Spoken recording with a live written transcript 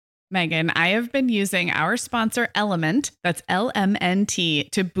Megan, I have been using our sponsor Element, that's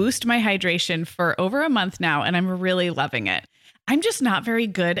LMNT, to boost my hydration for over a month now, and I'm really loving it. I'm just not very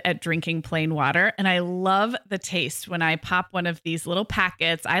good at drinking plain water, and I love the taste when I pop one of these little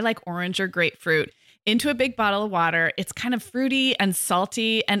packets. I like orange or grapefruit into a big bottle of water. It's kind of fruity and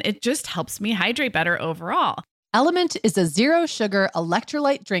salty, and it just helps me hydrate better overall. Element is a zero-sugar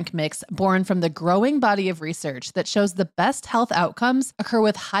electrolyte drink mix born from the growing body of research that shows the best health outcomes occur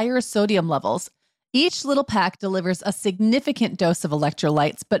with higher sodium levels. Each little pack delivers a significant dose of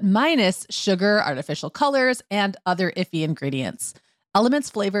electrolytes, but minus sugar, artificial colors, and other iffy ingredients. Element's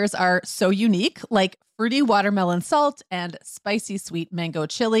flavors are so unique, like fruity watermelon salt and spicy sweet mango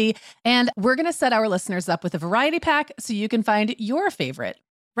chili. And we're going to set our listeners up with a variety pack so you can find your favorite.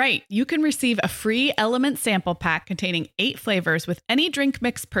 Right. You can receive a free Element sample pack containing 8 flavors with any drink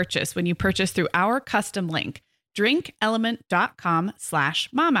mix purchase when you purchase through our custom link,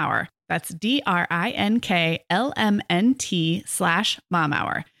 drinkelement.com/momhour. That's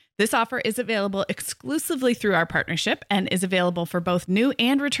DRINKLMNT/momhour. This is available exclusively through our partnership and is available for both new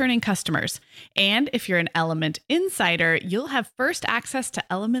and returning customers. And if you're an Element insider, you'll have first access to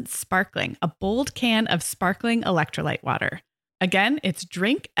Element Sparkling, a bold can of sparkling electrolyte water. Again, it's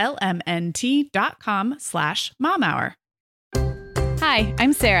drinklmnt.com/momhour. Hi,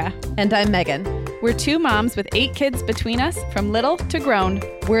 I'm Sarah. And I'm Megan. We're 2 moms with 8 kids between us, from little to grown.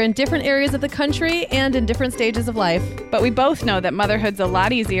 We're in different areas of the country and in different stages of life. But we both know that motherhood's a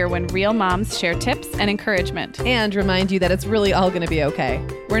lot easier when real moms share tips and encouragement. And remind you that it's really all going to be okay.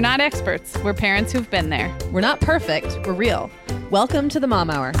 We're not experts. We're parents who've been there. We're not perfect. We're real. Welcome to the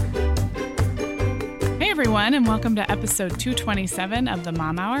Mom Hour. Hey everyone, and welcome to episode 227 of the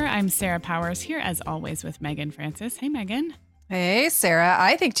Mom Hour. I'm Sarah Powers here as always with Megan Francis. Hey Megan. Hey Sarah.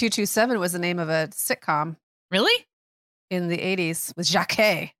 I think 227 was the name of a sitcom. Really? In the 80s with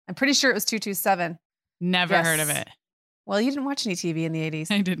Jacquet. I'm pretty sure it was 227. Never heard of it. Well, you didn't watch any TV in the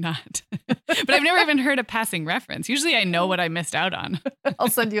 80s. I did not. But I've never even heard a passing reference. Usually I know what I missed out on. I'll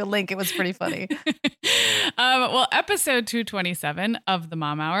send you a link. It was pretty funny. Well, episode 227 of the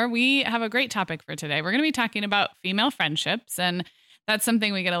Mom Hour, we have a great topic for today. We're going to be talking about female friendships, and that's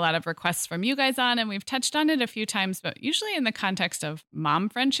something we get a lot of requests from you guys on, and we've touched on it a few times, but usually in the context of mom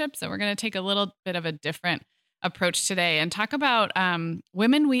friendships. So we're going to take a little bit of a different approach today and talk about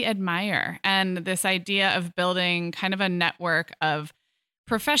women we admire and this idea of building kind of a network of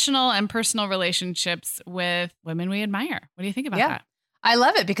professional and personal relationships with women we admire. What do you think about that? I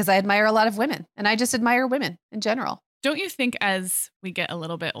love it because I admire a lot of women, and I just admire women in general. Don't you think as we get a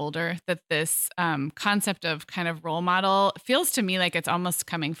little bit older that this concept of kind of role model feels to me like it's almost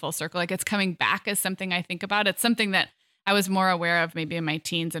coming full circle, like it's coming back as something I think about? It's something that I was more aware of maybe in my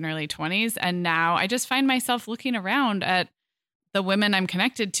teens and early 20s. And now I just find myself looking around at the women I'm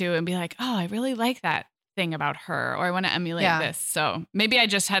connected to and be like, oh, I really like that thing about her, or I want to emulate this. So maybe I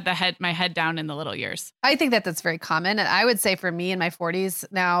just had my head down in the little years. I think that that's very common. And I would say for me in my 40s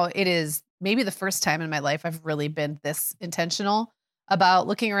now, it is maybe the first time in my life I've really been this intentional about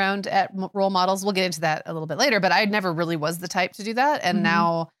looking around at role models. We'll get into that a little bit later, but I never really was the type to do that. And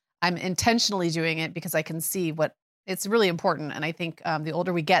now I'm intentionally doing it because I can see what it's really important. And I think the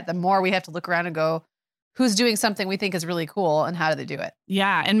older we get, the more we have to look around and go, who's doing something we think is really cool and how do they do it?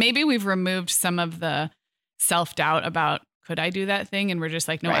 Yeah. And maybe we've removed some of the self-doubt about, could I do that thing? And we're just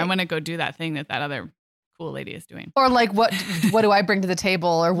like, no, I want to go do that thing that other cool lady is doing. Or like, what do I bring to the table?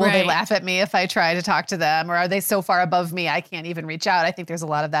 Or will they laugh at me if I try to talk to them? Or are they so far above me I can't even reach out? I think there's a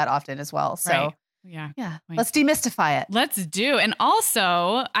lot of that often as well. So yeah. Let's demystify it. Let's do. And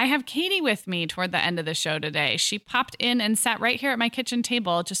also, I have Katie with me toward the end of the show today. She popped in and sat right here at my kitchen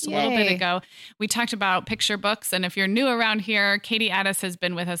table just a little bit ago. We talked about picture books. And if you're new around here, Katie Addis has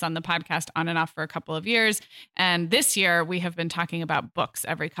been with us on the podcast on and off for a couple of years. And this year, we have been talking about books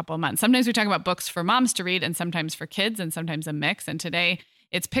every couple of months. Sometimes we talk about books for moms to read and sometimes for kids and sometimes a mix. And today,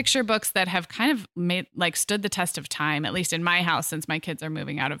 it's picture books that have kind of stood the test of time, at least in my house, since my kids are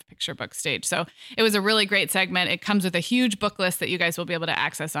moving out of picture book stage. So it was a really great segment. It comes with a huge book list that you guys will be able to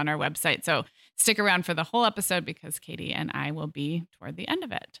access on our website. So stick around for the whole episode because Katie and I will be toward the end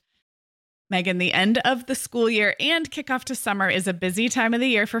of it. Megan, the end of the school year and kickoff to summer is a busy time of the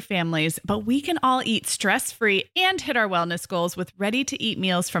year for families, but we can all eat stress-free and hit our wellness goals with ready-to-eat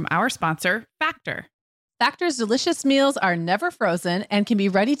meals from our sponsor, Factor. Factor's delicious meals are never frozen and can be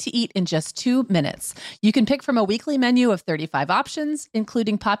ready to eat in just 2 minutes. You can pick from a weekly menu of 35 options,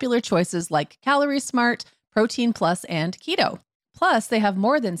 including popular choices like Calorie Smart, Protein Plus, and Keto. Plus, they have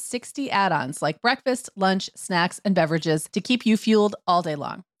more than 60 add-ons like breakfast, lunch, snacks, and beverages to keep you fueled all day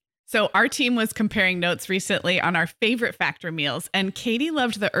long. So our team was comparing notes recently on our favorite Factor meals, and Katie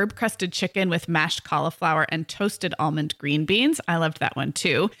loved the herb-crusted chicken with mashed cauliflower and toasted almond green beans. I loved that one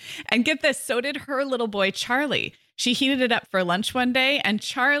too. And get this, so did her little boy, Charlie. She heated it up for lunch one day, and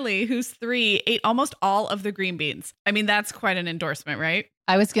Charlie, who's 3, ate almost all of the green beans. I mean, that's quite an endorsement, right?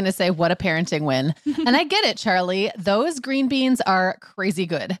 I was going to say, what a parenting win. And I get it, Charlie. Those green beans are crazy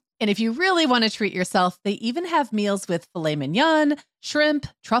good. And if you really want to treat yourself, they even have meals with filet mignon, shrimp,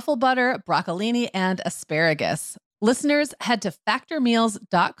 truffle butter, broccolini, and asparagus. Listeners, head to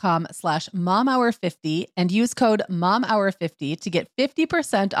factormeals.com/momhour50 and use code momhour50 to get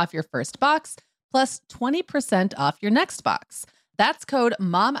 50% off your first box plus 20% off your next box. That's code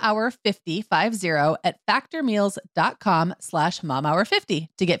momhour50 at factormeals.com/momhour50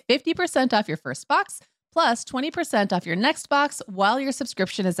 to get 50% off your first box plus 20% off your next box while your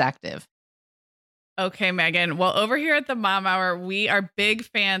subscription is active. Okay, Megan. Well, over here at the Mom Hour, we are big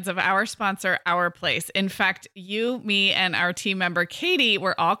fans of our sponsor, Our Place. In fact, you, me, and our team member, Katie,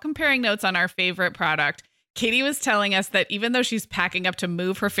 were all comparing notes on our favorite product. Katie was telling us that even though she's packing up to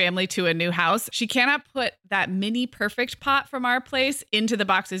move her family to a new house, she cannot put that mini perfect pot from Our Place into the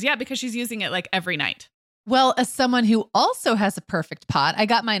boxes yet because she's using it like every night. Well, as someone who also has a perfect pot, I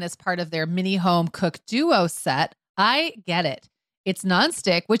got mine as part of their mini home cook duo set. I get it. It's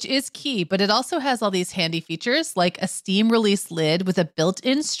nonstick, which is key, but it also has all these handy features like a steam release lid with a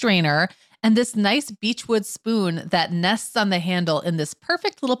built-in strainer and this nice beechwood spoon that nests on the handle in this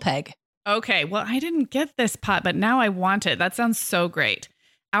perfect little peg. Okay, well, I didn't get this pot, but now I want it. That sounds so great.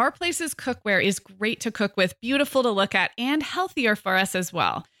 Our Place's cookware is great to cook with, beautiful to look at, and healthier for us as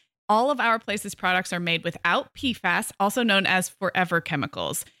well. All of Our Place's products are made without PFAS, also known as forever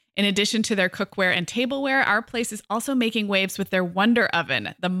chemicals. In addition to their cookware and tableware, Our Place is also making waves with their Wonder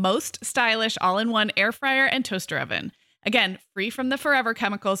Oven, the most stylish all-in-one air fryer and toaster oven. Again, free from the forever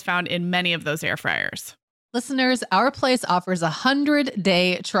chemicals found in many of those air fryers. Listeners, Our Place offers a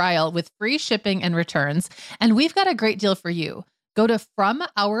 100-day trial with free shipping and returns, and we've got a great deal for you. Go to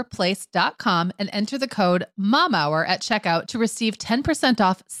FromOurPlace.com and enter the code MOMHOUR at checkout to receive 10%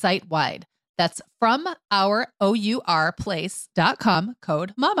 off site-wide. That's FromOurPlace.com,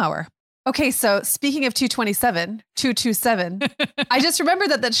 code MOMHOUR. Okay, so speaking of 227, I just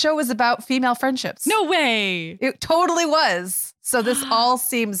remembered that show was about female friendships. No way. It totally was. So this all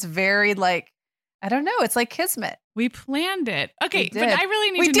seems very like, I don't know. It's like kismet. We planned it. Okay, but I really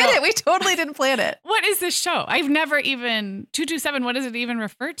need to know. We did it. We totally didn't plan it. What is this show? I've never even 227. What does it even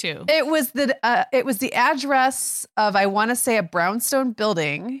refer to? It was the address of, I want to say, a brownstone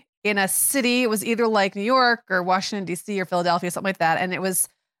building in a city. It was either like New York or Washington D.C. or Philadelphia, something like that. And it was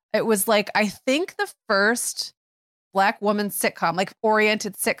like, I think the first Black woman sitcom, like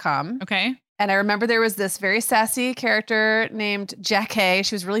oriented sitcom. Okay. And I remember there was this very sassy character named Jackie.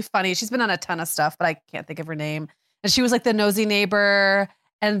 She was really funny. She's been on a ton of stuff, but I can't think of her name. And she was like the nosy neighbor.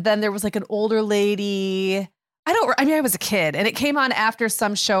 And then there was like an older lady. I was a kid and it came on after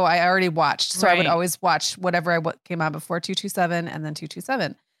some show I already watched. So I would always watch whatever came on before 227 and then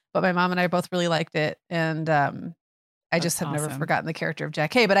 227. But my mom and I both really liked it. And I just have never forgotten the character of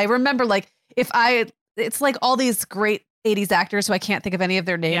Jackie. But I remember like, it's like all these great 80s actors who I can't think of any of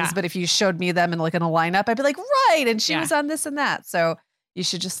their names, but if you showed me them in like in a lineup, I'd be like, right. And she was on this and that. So you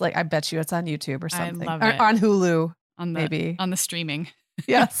should just I bet you it's on YouTube or something. I love or it. on Hulu. Maybe. On the streaming.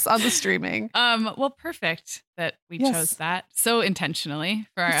 Yes, on the streaming. Well, perfect that we chose that so intentionally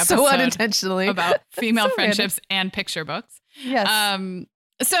for our episode. So unintentionally. About female friendships and picture books. Yes.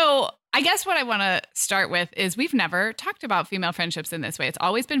 So I guess what I want to start with is we've never talked about female friendships in this way. It's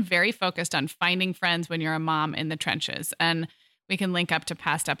always been very focused on finding friends when you're a mom in the trenches. And we can link up to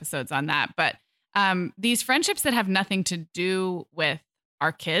past episodes on that. But these friendships that have nothing to do with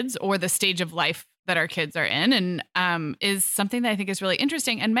our kids or the stage of life that our kids are in and is something that I think is really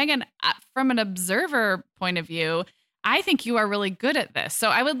interesting. And Megan, from an observer point of view, I think you are really good at this. So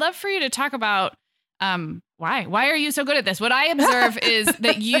I would love for you to talk about why are you so good at this? What I observe is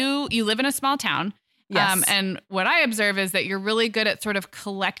that you live in a small town. Yes. And what I observe is that you're really good at sort of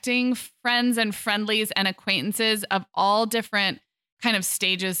collecting friends and friendlies and acquaintances of all different kind of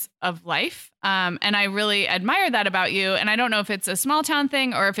stages of life. And I really admire that about you. And I don't know if it's a small town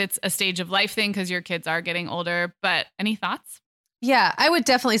thing or if it's a stage of life thing because your kids are getting older, but any thoughts? Yeah, I would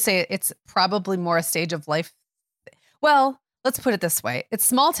definitely say it's probably more a stage of life. Well, let's put it this way. It's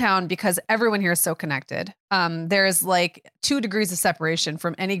small town because everyone here is so connected. There's like 2 degrees of separation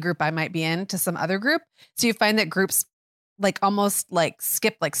from any group I might be in to some other group. So you find that groups like almost like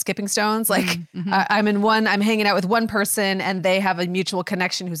skipping stones. Like I'm hanging out with one person and they have a mutual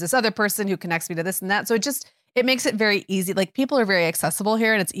connection who's this other person who connects me to this and that. So it makes it very easy. Like people are very accessible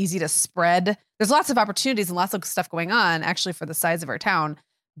here and it's easy to spread. There's lots of opportunities and lots of stuff going on actually for the size of our town,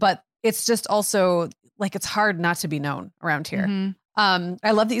 but it's just also like, it's hard not to be known around here. Mm-hmm.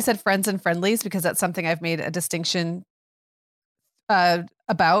 I love that you said friends and friendlies because that's something I've made a distinction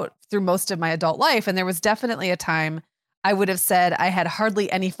about through most of my adult life. And there was definitely a time I would have said I had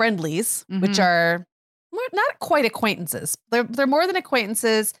hardly any friendlies, which are not quite acquaintances. They're more than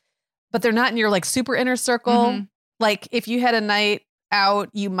acquaintances, but they're not in your like super inner circle. Like if you had a night out,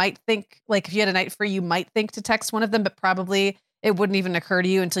 you might think like if you had a night free, you might think to text one of them, but probably it wouldn't even occur to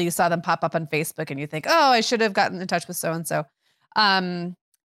you until you saw them pop up on Facebook and you think, oh, I should have gotten in touch with so-and-so.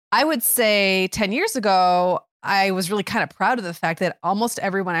 I would say 10 years ago, I was really kind of proud of the fact that almost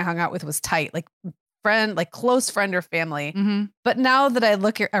everyone I hung out with was tight, like friend, like close friend or family. But now that I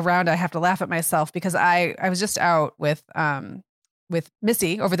look around, I have to laugh at myself because I was just out with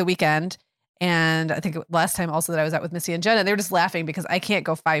Missy over the weekend. And I think last time also that I was out with Missy and Jenna, they were just laughing because I can't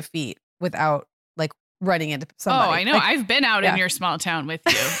go 5 feet without like running into somebody. Oh, I know. Like, I've been out in your small town with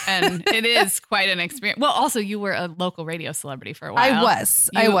you and it is quite an experience. Well, also you were a local radio celebrity for a while. I was.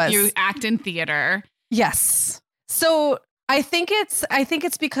 You act in theater. Yes. So I think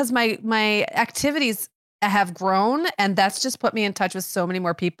it's because my activities have grown and that's just put me in touch with so many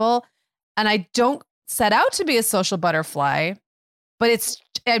more people. And I don't set out to be a social butterfly, but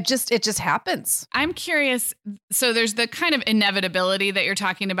it just happens. I'm curious. So there's the kind of inevitability that you're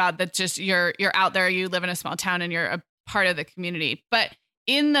talking about that just you're out there, you live in a small town and you're a part of the community. But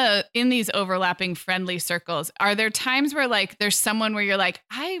in these overlapping friendly circles, are there times where like there's someone where you're like,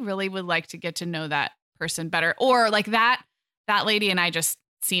 I really would like to get to know that person better, or like that lady and I just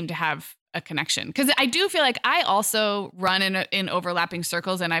seem to have a connection? Because I do feel like I also run in overlapping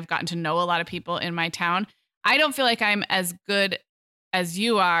circles and I've gotten to know a lot of people in my town. I don't feel like I'm as good as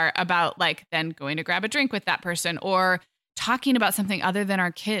you are about like then going to grab a drink with that person or talking about something other than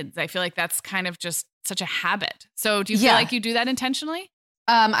our kids. I feel like that's kind of just such a habit. So do you feel like you do that intentionally?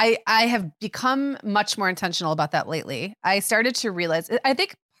 I have become much more intentional about that lately. I started to realize, I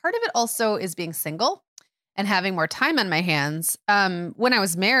think part of it also is being single and having more time on my hands. When I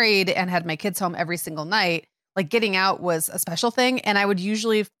was married and had my kids home every single night, like getting out was a special thing. And I would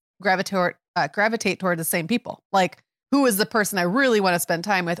usually gravitate toward the same people. Like who is the person I really want to spend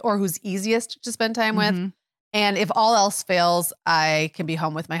time with or who's easiest to spend time with. And if all else fails, I can be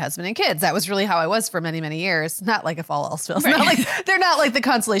home with my husband and kids. That was really how I was for many, many years. Not like if all else fails. Right. Not like they're not like the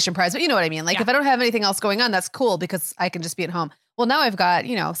consolation prize, but you know what I mean? Like if I don't have anything else going on, that's cool because I can just be at home. Well, now I've got,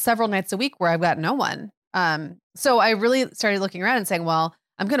 several nights a week where I've got no one. So I really started looking around and saying, well,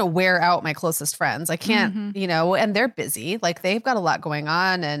 I'm going to wear out my closest friends. I can't, and they're busy. Like they've got a lot going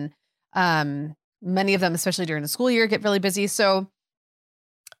on. And many of them, especially during the school year, get really busy. So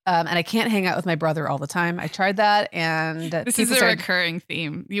and I can't hang out with my brother all the time. I tried that, and this is a recurring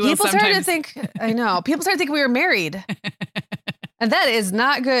theme. People started to think, I know. People started to think we were married, and that is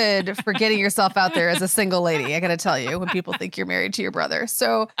not good for getting yourself out there as a single lady. I got to tell you, when people think you're married to your brother.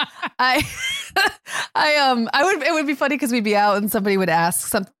 So, it would be funny because we'd be out and somebody would ask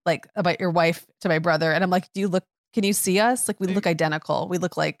something like about your wife to my brother, and I'm like, can you see us? Like we look identical. We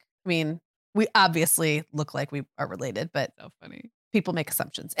look like, we obviously look like we are related, but so funny. People make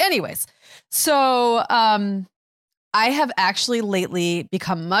assumptions. Anyways, so I have actually lately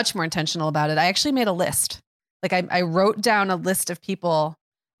become much more intentional about it. I actually made a list. Like I wrote down a list of people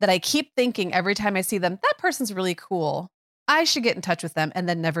that I keep thinking every time I see them, that person's really cool. I should get in touch with them and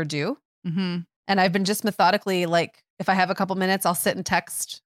then never do. And I've been just methodically, like if I have a couple minutes, I'll sit and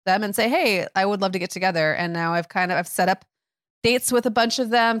text them and say, hey, I would love to get together. And now I've set up dates with a bunch of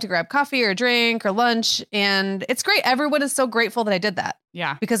them to grab coffee or a drink or lunch. And it's great. Everyone is so grateful that I did that.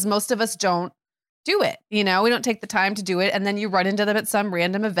 Yeah. Because most of us don't do it. We don't take the time to do it. And then you run into them at some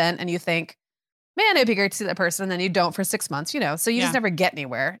random event and you think, man, it'd be great to see that person. And then you don't for 6 months, so you just never get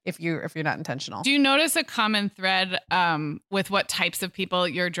anywhere if you're not intentional. Do you notice a common thread with what types of people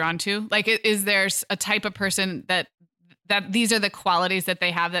you're drawn to? Like, is there a type of person that these are the qualities that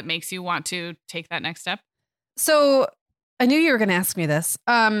they have that makes you want to take that next step? So I knew you were going to ask me this,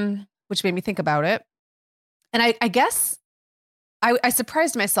 which made me think about it. And I guess I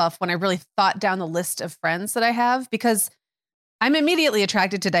surprised myself when I really thought down the list of friends that I have, because I'm immediately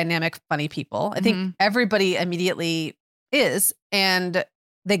attracted to dynamic, funny people. I think everybody immediately is, and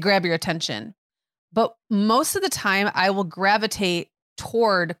they grab your attention. But most of the time I will gravitate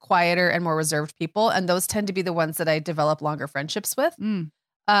toward quieter and more reserved people. And those tend to be the ones that I develop longer friendships with.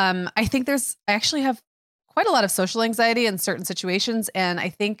 I think I actually have quite a lot of social anxiety in certain situations. And I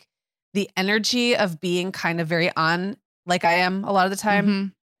think the energy of being kind of very on, like I am a lot of the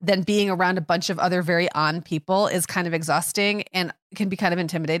time, then being around a bunch of other very on people is kind of exhausting and can be kind of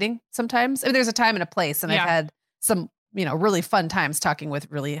intimidating sometimes. I mean, there's a time and a place, and I've had some, really fun times talking with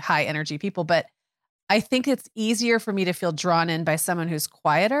really high energy people, but I think it's easier for me to feel drawn in by someone who's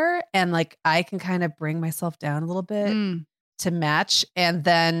quieter, and like I can kind of bring myself down a little bit to match. And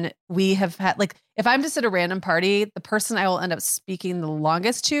then we have had, like, if I'm just at a random party, the person I will end up speaking the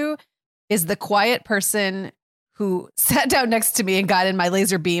longest to is the quiet person who sat down next to me and got in my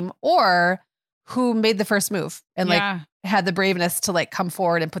laser beam, or who made the first move and like had the braveness to like come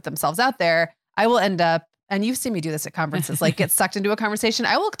forward and put themselves out there. I will end up, and you've seen me do this at conferences, like get sucked into a conversation.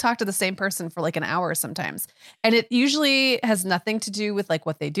 I will talk to the same person for like an hour sometimes. And it usually has nothing to do with like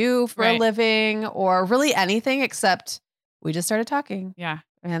what they do for a living or really anything, except we just started talking. Yeah.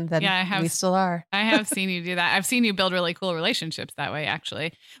 And then we still are. I have seen you do that. I've seen you build really cool relationships that way,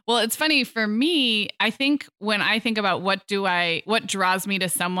 actually. Well, it's funny for me. I think when I think about what draws me to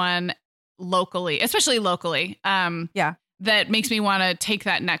someone locally, especially locally, that makes me want to take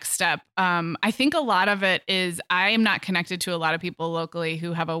that next step. I think a lot of it is I am not connected to a lot of people locally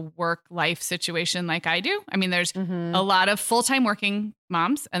who have a work-life situation like I do. I mean, there's a lot of full-time working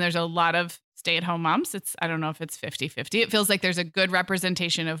moms, and there's a lot of stay-at-home moms. I don't know if it's 50-50. It feels like there's a good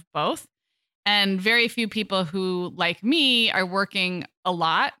representation of both. And very few people who, like me, are working a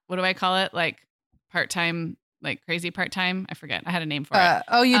lot. What do I call it? Like part-time, like crazy part-time. I forget. I had a name for it.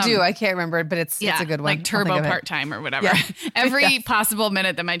 Oh, you do. I can't remember it, but it's a good one. Like turbo part-time or whatever. Yeah. Every possible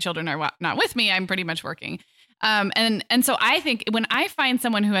minute that my children are not with me, I'm pretty much working. And so I think when I find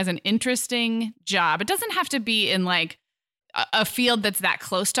someone who has an interesting job, it doesn't have to be in like a field that's that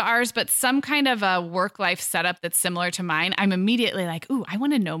close to ours, but some kind of a work-life setup that's similar to mine, I'm immediately like, ooh, I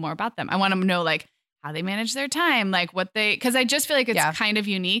want to know more about them. I want to know like how they manage their time, like because I just feel like it's kind of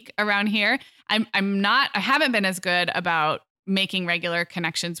unique around here. I haven't been as good about making regular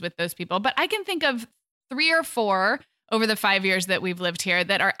connections with those people, but I can think of 3 or 4 over the 5 years that we've lived here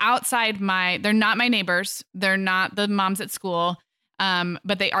that are outside they're not my neighbors. They're not the moms at school.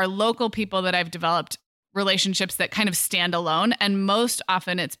 But they are local people that I've developed relationships that kind of stand alone. And most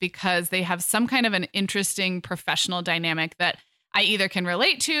often it's because they have some kind of an interesting professional dynamic that I either can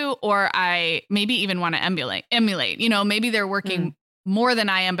relate to, or I maybe even want to emulate. Maybe they're working more than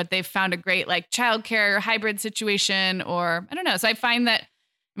I am, but they've found a great like childcare hybrid situation, or I don't know. So I find that,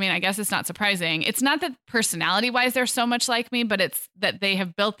 I guess it's not surprising. It's not that personality wise, they're so much like me, but it's that they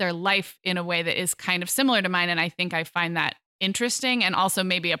have built their life in a way that is kind of similar to mine. And I think I find that interesting and also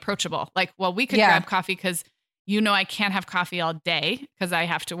maybe approachable. Like, well, we could grab coffee because I can't have coffee all day because I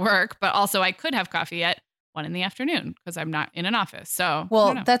have to work, but also I could have coffee at 1 PM because I'm not in an office. So,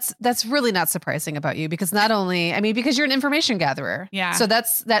 well, that's really not surprising about you, because not only, because you're an information gatherer. Yeah. So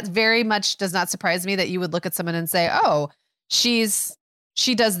that very much does not surprise me that you would look at someone and say, oh, she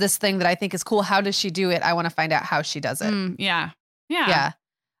does this thing that I think is cool. How does she do it? I want to find out how she does it. Yeah.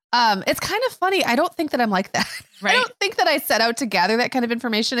 It's kind of funny. I don't think that I'm like that. Right. I don't think that I set out to gather that kind of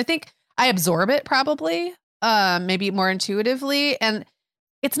information. I think I absorb it probably, maybe more intuitively. And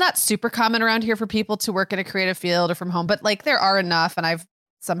it's not super common around here for people to work in a creative field or from home, but like there are enough. And I've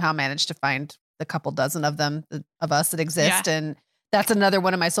somehow managed to find the couple dozen of them, of us that exist. Yeah. And that's another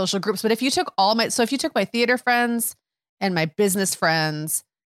one of my social groups. But if you took my theater friends and my business friends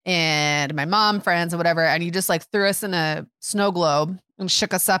and my mom friends and whatever, and you just like threw us in a snow globe and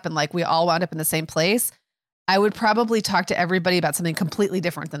shook us up and like we all wound up in the same place, I would probably talk to everybody about something completely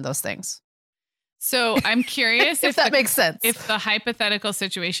different than those things. So I'm curious if that makes sense. If the hypothetical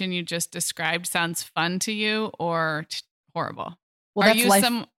situation you just described sounds fun to you or horrible. Well, that's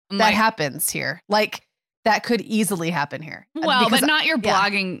life. That happens here. Like that could easily happen here. Well, but not your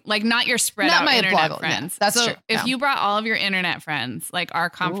blogging, like not your spread out internet friends. Yeah, that's true. If you brought all of your internet friends, like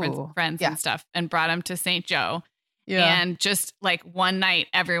our conference friends and stuff, and brought them to St. Joe, and just like one night,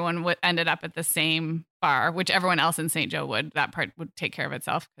 everyone ended up at the same bar, which everyone else in St. Joe would. That part would take care of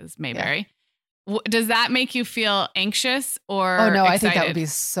itself because Mayberry. Yeah. Does that make you feel anxious or Oh, no, excited? I think that would be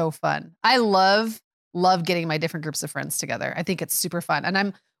so fun. I love getting my different groups of friends together. I think it's super fun. And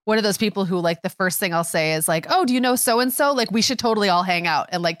I'm one of those people who like the first thing I'll say is like, oh, do you know so-and-so? Like we should totally all hang out,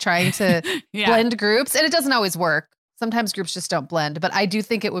 and like trying to blend groups. And it doesn't always work. Sometimes groups just don't blend. But I do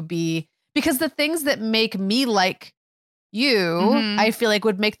think it would be, because the things that make me like you, I feel like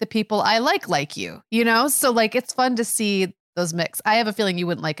would make the people I like you, So like it's fun to see those mix. I have a feeling you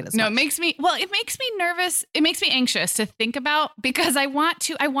wouldn't like it as much. No, it makes me nervous. It makes me anxious to think about, because I want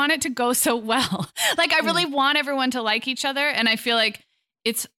it to go so well. Like I really want everyone to like each other. And I feel like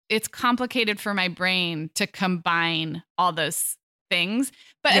it's complicated for my brain to combine all those things.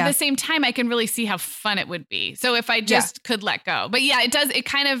 But at the same time, I can really see how fun it would be. So if I just could let go. But yeah, it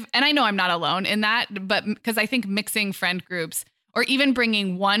kind of, and I know I'm not alone in that, but because I think mixing friend groups or even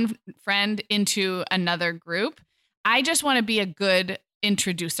bringing one friend into another group, I just want to be a good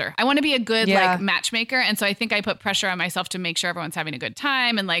introducer. I want to be a good like matchmaker. And so I think I put pressure on myself to make sure everyone's having a good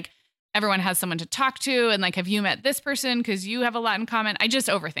time and like everyone has someone to talk to. And like, have you met this person? Because you have a lot in common. I just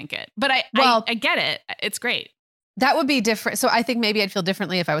overthink it. But I get it. It's great. That would be different. So I think maybe I'd feel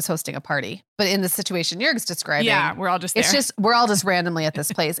differently if I was hosting a party. But in the situation you're describing, we're all just there. It's just we're all just randomly at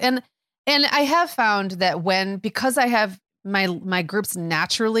this place. And I have found that because I have my groups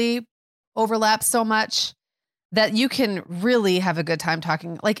naturally overlap so much that you can really have a good time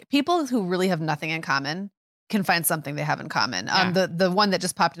talking. Like people who really have nothing in common can find something they have in common. The one that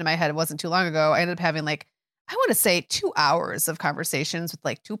just popped into my head, it wasn't too long ago. I ended up having like, I want to say 2 hours of conversations with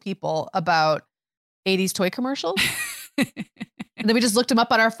like 2 people about 80s toy commercials. And then we just looked them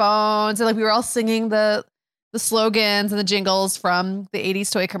up on our phones and like we were all singing the slogans and the jingles from the 80s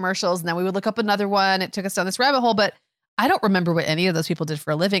toy commercials. And then we would look up another one. It took us down this rabbit hole, but I don't remember what any of those people did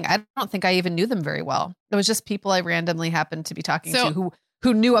for a living. I don't think I even knew them very well. It was just people I randomly happened to be talking to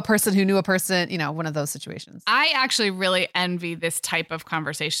who knew a person, one of those situations. I actually really envy this type of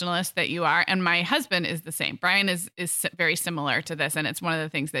conversationalist that you are. And my husband is the same. Brian is very similar to this. And it's one of the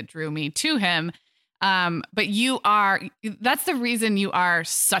things that drew me to him. But that's the reason you are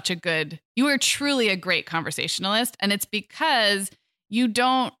truly a great conversationalist. And it's because you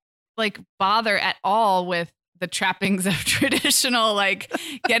don't like bother at all with the trappings of traditional, like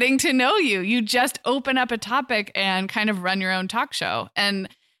getting to know you. You just open up a topic and kind of run your own talk show. And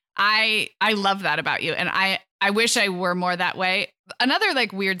I love that about you. And I wish I were more that way. Another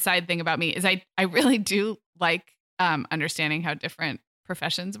like weird side thing about me is I really do like understanding how different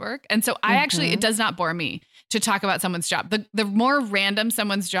professions work. And so it does not bore me to talk about someone's job. The more random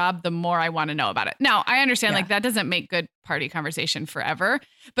someone's job, the more I want to know about it. Now, I understand like that doesn't make good party conversation forever,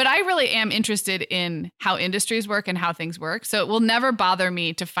 but I really am interested in how industries work and how things work. So it will never bother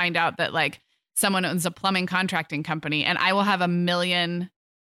me to find out that like someone owns a plumbing contracting company and I will have a million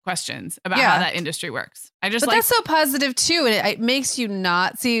questions about how that industry works. But that's so positive too. And it makes you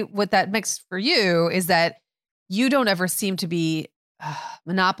not see what that makes for you is that you don't ever seem to be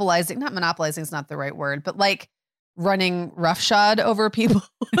monopolizing. Not monopolizing is not the right word, but like running roughshod over people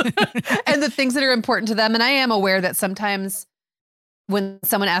and the things that are important to them. And I am aware that sometimes when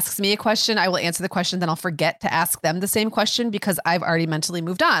someone asks me a question, I will answer the question, then I'll forget to ask them the same question because I've already mentally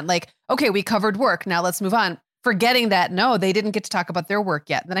moved on. Like, okay, we covered work. Now let's move on. Forgetting that, no, they didn't get to talk about their work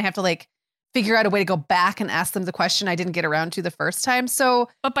yet. Then I have to like figure out a way to go back and ask them the question I didn't get around to the first time. So,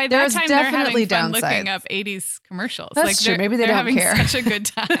 but by that time, they're having fun looking up 80s commercials. That's like true. Maybe they're having care. Such a good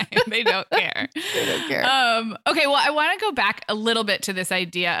time. They don't care. They don't care. Okay. Well, I want to go back a little bit to this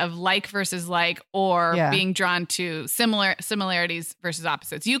idea of like versus like, or being drawn to similarities versus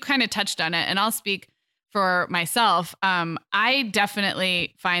opposites. You kind of touched on it, and I'll speak for myself. I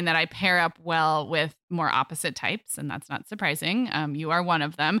definitely find that I pair up well with more opposite types, and that's not surprising. You are one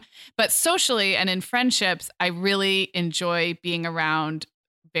of them. But socially and in friendships, I really enjoy being around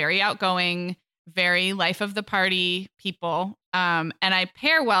very outgoing, very life of the party people. And I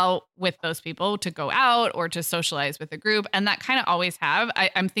pair well with those people to go out or to socialize with a group. And that kind of always have.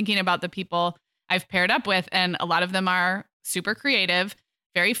 I'm thinking about the people I've paired up with, and a lot of them are super creative,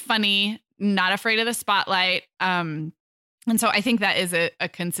 very funny, not afraid of the spotlight. And so I think that is a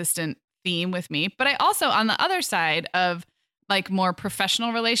consistent theme with me. But I also, on the other side of like more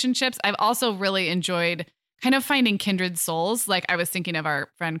professional relationships, I've also really enjoyed kind of finding kindred souls. Like I was thinking of our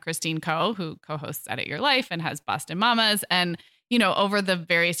friend Christine Coe, who co-hosts Edit Your Life and has Boston Mamas. And, you know, over the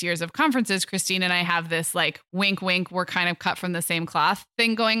various years of conferences, Christine and I have this like wink, wink, we're kind of cut from the same cloth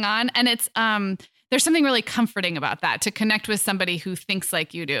thing going on. And it's, there's something really comforting about that, to connect with somebody who thinks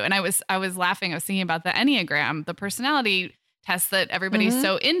like you do. And I was laughing. I was thinking about the Enneagram, the personality test that everybody's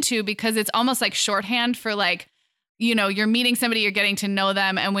so into, because it's almost like shorthand for like, you know, you're meeting somebody, you're getting to know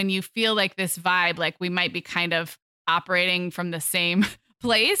them. And when you feel like this vibe, like we might be kind of operating from the same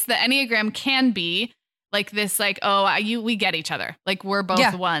place, the Enneagram can be like this, like, we get each other. Like we're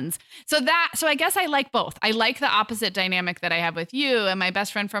both ones. So I guess I like both. I like the opposite dynamic that I have with you and my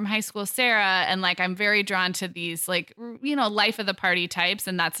best friend from high school, Sarah. And like, I'm very drawn to these like, you know, life of the party types.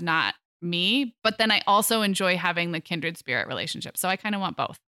 And that's not me. But then I also enjoy having the kindred spirit relationship. So I kind of want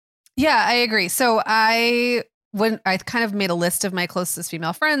both. Yeah, I agree. So when I kind of made a list of my closest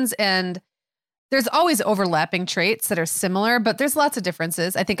female friends, and there's always overlapping traits that are similar, but there's lots of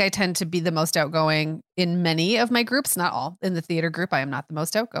differences. I think I tend to be the most outgoing in many of my groups, not all. In the theater group, I am not the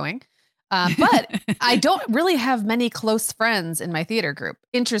most outgoing. But I don't really have many close friends in my theater group.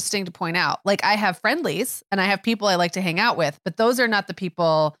 Interesting to point out. Like I have friendlies and I have people I like to hang out with, but those are not the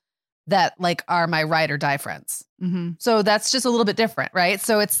people that like are my ride or die friends. Mm-hmm. So that's just a little bit different, right?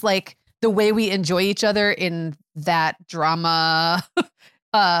 So it's like the way we enjoy each other in that drama,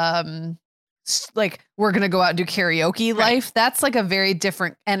 like we're going to go out and do karaoke life. That's like a very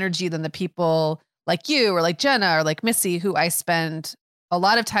different energy than the people like you or like Jenna or like Missy, who I spend a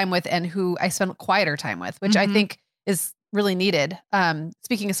lot of time with and who I spend quieter time with, which I think is really needed.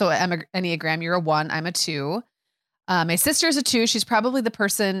 Speaking of, so Enneagram, you're a 1, I'm a 2. My sister's a 2. She's probably the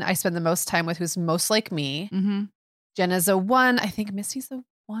person I spend the most time with who's most like me. Mm-hmm. Jenna's a 1. I think Missy's a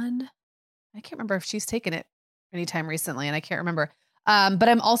 1. I can't remember if she's taken it anytime recently, and I can't remember. But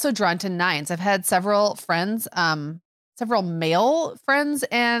I'm also drawn to 9s. I've had several friends, several male friends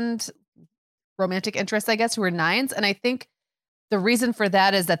and romantic interests, I guess, who are 9s. And I think the reason for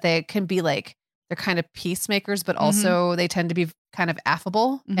that is that they can be like, they're kind of peacemakers, but also they tend to be kind of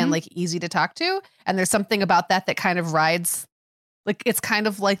affable and like easy to talk to. And there's something about that that kind of rides, like it's kind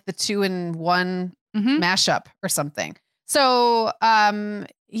of like the 2-in-1 mashup or something. So,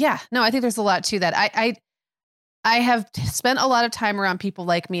 yeah, no, I think there's a lot to that. I have spent a lot of time around people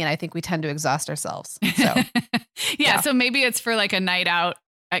like me, and I think we tend to exhaust ourselves. So, yeah. So maybe it's for like a night out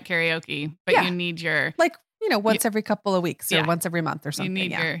at karaoke, but you need your like, once every couple of weeks or once every month or something. You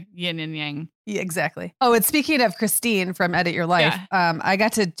need your yin and yang. Yeah, exactly. Oh, and speaking of Christine from Edit Your Life, I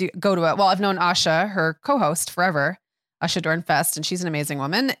got to go to I've known Asha, her co-host, forever, Asha Dornfest, and she's an amazing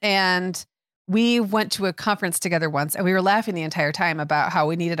woman. And we went to a conference together once, and we were laughing the entire time about how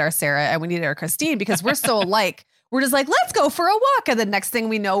we needed our Sarah and we needed our Christine because we're so alike. We're just like, let's go for a walk. And the next thing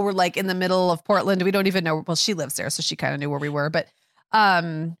we know, we're like in the middle of Portland. We don't even know. Well, she lives there, so she kind of knew where we were. But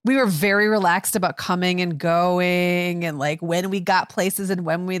we were very relaxed about coming and going and like when we got places and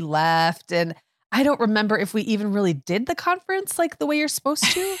when we left. And I don't remember if we even really did the conference like the way you're supposed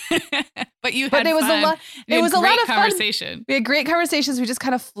to. But it was fun. a lot. It was a lot of conversation. Fun. We had great conversations. We just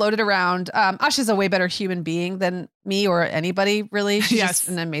kind of floated around. Asha's a way better human being than me or anybody, really. She's just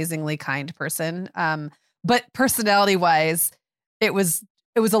an amazingly kind person. But personality wise, it was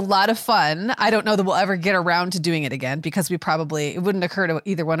a lot of fun. I don't know that we'll ever get around to doing it again because it wouldn't occur to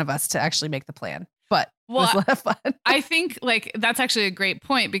either one of us to actually make the plan. But it was a lot of fun. I think like that's actually a great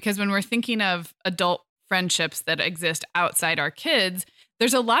point because when we're thinking of adult friendships that exist outside our kids,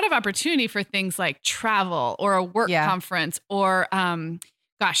 there's a lot of opportunity for things like travel or a work conference or,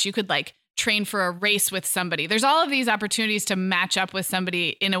 you could like train for a race with somebody. There's all of these opportunities to match up with somebody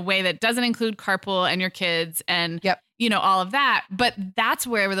in a way that doesn't include carpool and your kids and, all of that. But that's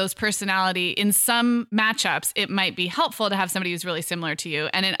where those personality, in some matchups, it might be helpful to have somebody who's really similar to you.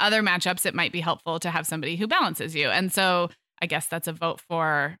 And in other matchups, it might be helpful to have somebody who balances you. And so I guess that's a vote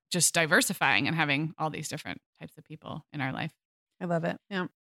for just diversifying and having all these different types of people in our life. I love it. Yeah.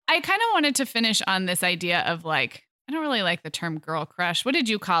 I kind of wanted to finish on this idea of like, I don't really like the term girl crush. What did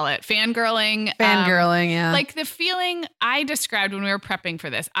you call it? Fangirling? Fangirling, yeah. Like the feeling I described when we were prepping for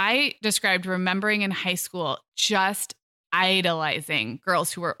this, I described remembering in high school just idolizing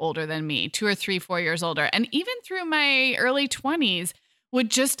girls who were older than me, 2 or 3, 4 years older. And even through my early 20s,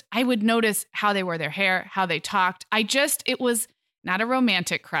 I would notice how they wore their hair, how they talked. It was not a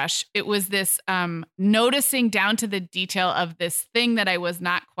romantic crush. It was this noticing down to the detail of this thing that I was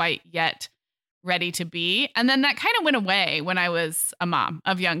not quite yet ready to be. And then that kind of went away when I was a mom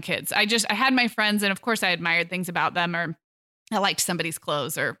of young kids. I had my friends and of course I admired things about them or I liked somebody's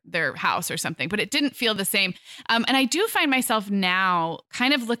clothes or their house or something, but it didn't feel the same. And I do find myself now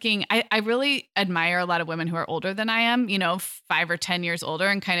kind of looking, I really admire a lot of women who are older than I am, 5 or 10 years older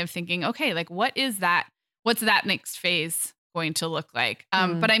and kind of thinking, okay, like what is that? What's that next phase going to look like?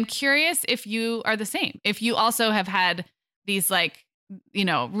 But I'm curious if you are the same, if you also have had these like,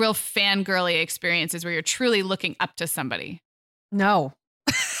 real fangirly experiences where you're truly looking up to somebody. No.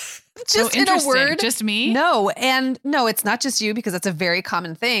 Just in a word. Just me? No. And no, it's not just you because it's a very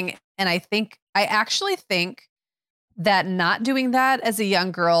common thing. And I actually think that not doing that as a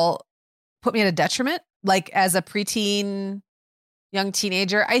young girl put me at a detriment, like as a preteen, young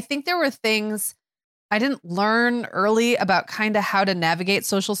teenager. I think there were things I didn't learn early about kind of how to navigate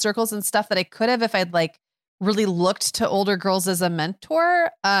social circles and stuff that I could have if I'd like really looked to older girls as a mentor.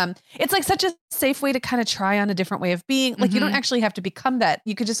 It's like such a safe way to kind of try on a different way of being. Like you don't actually have to become that.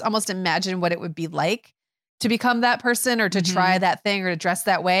 You could just almost imagine what it would be like to become that person or to try that thing or to dress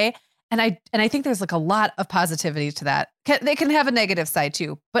that way. And I think there's like a lot of positivity to that. They can have a negative side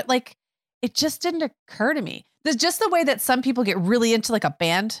too, but like it just didn't occur to me. There's just the way that some people get really into like a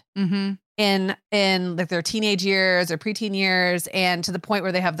band in like their teenage years or preteen years and to the point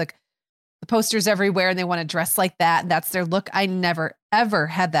where they have like the posters everywhere and they want to dress like that. And that's their look. I never, ever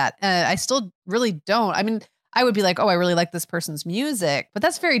had that. I still really don't. I mean, I would be like, oh, I really like this person's music, but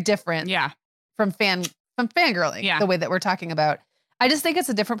that's very different from fangirling, the way that we're talking about. I just think it's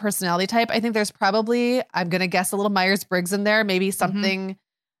a different personality type. I think there's probably, I'm going to guess, a little Myers-Briggs in there, maybe something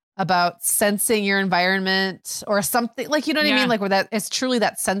about sensing your environment or something like, you know what I mean? Like where that it's truly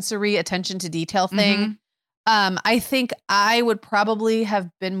that sensory attention to detail thing. I think I would probably have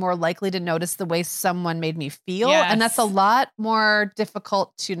been more likely to notice the way someone made me feel. And that's a lot more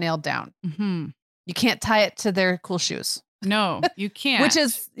difficult to nail down. You can't tie it to their cool shoes. No, you can't. Which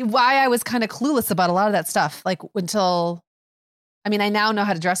is why I was kind of clueless about a lot of that stuff. Like until, I mean, I now know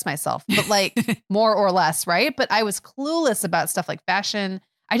how to dress myself, but like more or less, right? But I was clueless about stuff like fashion.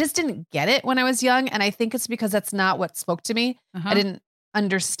 I just didn't get it when I was young. And I think it's because that's not what spoke to me. I didn't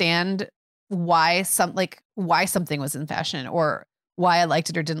understand why something was in fashion or why I liked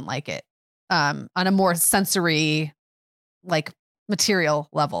it or didn't like it on a more sensory, like material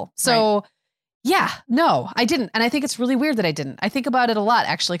level. So no, I didn't. And I think it's really weird that I didn't. I think about it a lot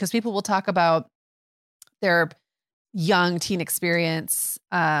actually, because people will talk about their young teen experience.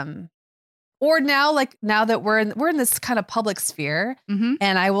 Or now that we're in this kind of public sphere,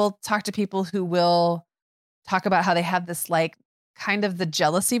 and I will talk to people who will talk about how they have this like kind of the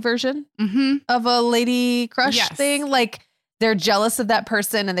jealousy version of a lady crush thing. Like they're jealous of that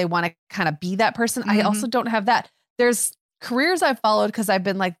person and they want to kind of be that person. I also don't have that. There's careers I've followed because I've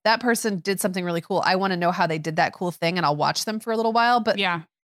been like, that person did something really cool. I want to know how they did that cool thing and I'll watch them for a little while. But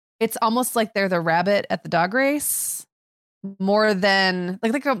it's almost like they're the rabbit at the dog race. More than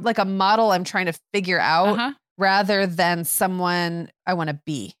like a model I'm trying to figure out rather than someone I want to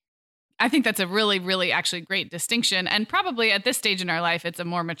be. I think that's a really, really actually great distinction. And probably at this stage in our life, it's a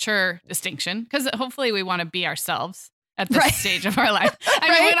more mature distinction because hopefully we want to be ourselves at this stage of our life.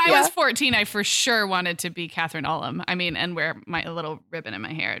 I mean, when I was 14, I for sure wanted to be Catherine Ullum. I mean, and wear my little ribbon in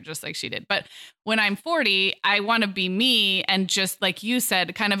my hair, just like she did. But when I'm 40, I want to be me and just like you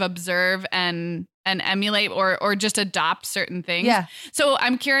said, kind of observe and emulate or just adopt certain things. Yeah. So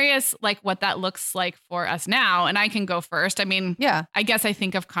I'm curious like what that looks like for us now. And I can go first. I mean, I guess I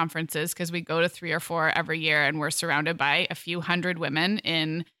think of conferences because we go to 3 or 4 every year and we're surrounded by a few hundred women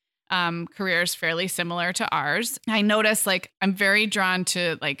in careers fairly similar to ours. I notice like I'm very drawn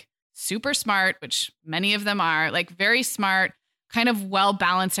to like super smart, which many of them are, like very smart, kind of well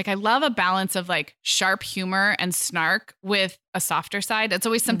balanced. Like I love a balance of like sharp humor and snark with a softer side. That's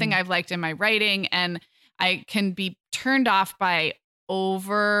always something I've liked in my writing. And I can be turned off by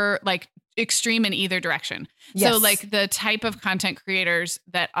over like extreme in either direction. So like the type of content creators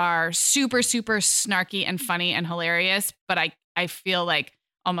that are super, super snarky and funny and hilarious, but I feel like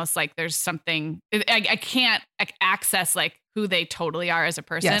almost like there's something I can't access like who they totally are as a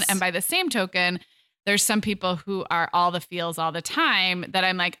person. And by the same token, there's some people who are all the feels all the time that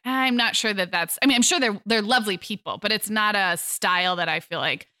I'm like, I'm not sure that's, I mean, I'm sure they're lovely people, but it's not a style that I feel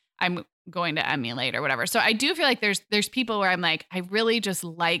like I'm going to emulate or whatever. So I do feel like there's people where I'm like, I really just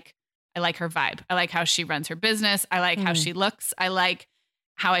I like her vibe. I like how she runs her business. I like how she looks. I like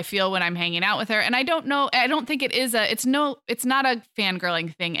how I feel when I'm hanging out with her. And I don't think it's not a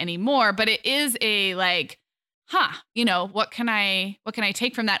fangirling thing anymore, but it is a like, you know, what can I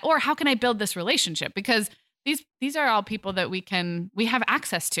take from that? Or how can I build this relationship? Because these are all people that we have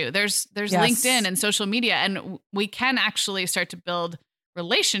access to. There's LinkedIn and social media, and we can actually start to build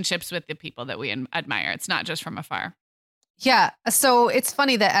relationships with the people that we admire. It's not just from afar. Yeah. So it's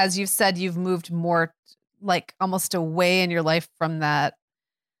funny that as you've said, you've moved more like almost away in your life from that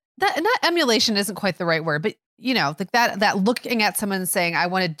not emulation isn't quite the right word, but you know, like that looking at someone and saying, I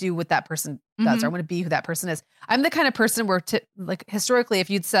want to do what that person does, or I want to be who that person is. I'm the kind of person where like historically, if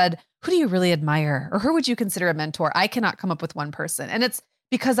you'd said, who do you really admire? Or who would you consider a mentor? I cannot come up with one person. And it's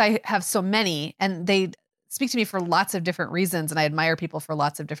because I have so many and they speak to me for lots of different reasons. And I admire people for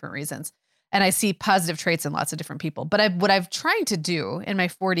lots of different reasons. And I see positive traits in lots of different people. But what I've tried to do in my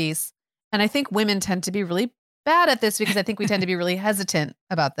 40s, and I think women tend to be really bad at this because I think we tend to be really hesitant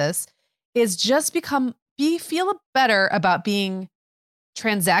about this, is just feel better about being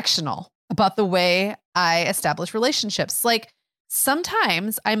transactional about the way I establish relationships. Like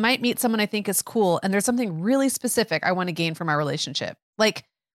sometimes I might meet someone I think is cool and there's something really specific I want to gain from our relationship. Like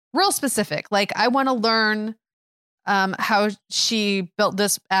real specific. Like I want to learn how she built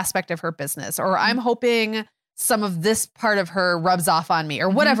this aspect of her business, or I'm hoping some of this part of her rubs off on me, or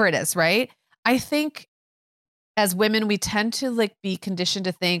whatever it is. Right. I think as women, we tend to like be conditioned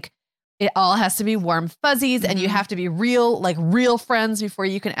to think it all has to be warm fuzzies and you have to be real friends before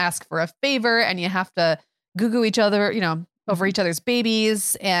you can ask for a favor, and you have to goo-goo each other, you know, over each other's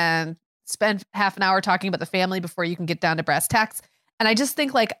babies and spend half an hour talking about the family before you can get down to brass tacks. And I just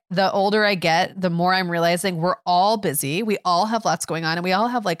think like the older I get, the more I'm realizing we're all busy. We all have lots going on and we all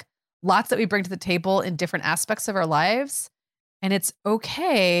have like lots that we bring to the table in different aspects of our lives. And it's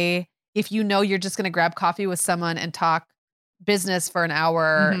okay if you know you're just going to grab coffee with someone and talk business for an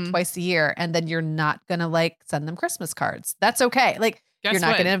hour twice a year, and then you're not going to like send them Christmas cards. That's okay. Like, you're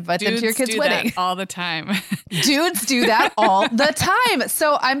not going to invite them to your kid's wedding. All the time. Dudes do that all the time.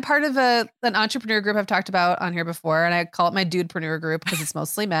 So I'm part of an entrepreneur group I've talked about on here before, and I call it my dudepreneur group because it's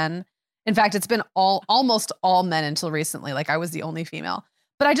mostly men. In fact, it's been almost all men until recently. Like I was the only female.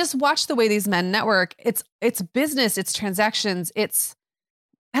 But I just watch the way these men network. It's business, it's transactions,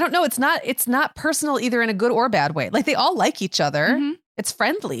 I don't know, it's not personal either in a good or bad way. Like they all like each other. It's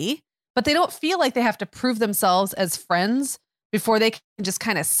friendly, but they don't feel like they have to prove themselves as friends before they can just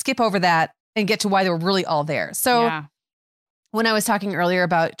kind of skip over that and get to why they were really all there. So when I was talking earlier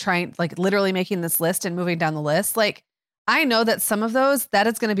about trying, like literally making this list and moving down the list, like I know that some of those, that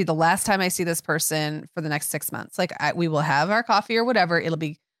is going to be the last time I see this person for the next 6 months. Like we will have our coffee or whatever. It'll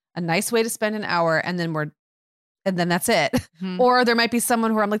be a nice way to spend an hour and then that's it. Or there might be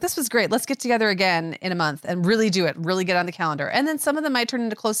someone where I'm like, this was great. Let's get together again in a month and really do it, really get on the calendar. And then some of them might turn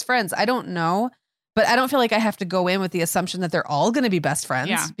into close friends. I don't know, but I don't feel like I have to go in with the assumption that they're all going to be best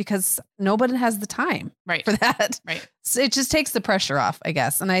friends because nobody has the time for that. Right. So it just takes the pressure off, I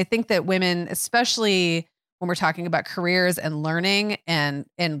guess. And I think that women, especially when we're talking about careers and learning and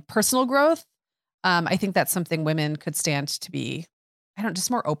personal growth, I think that's something women could stand to be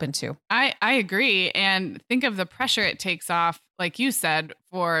just more open to. I agree. And think of the pressure it takes off, like you said,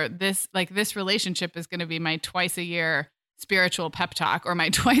 for this, like this relationship is going to be my twice a year spiritual pep talk or my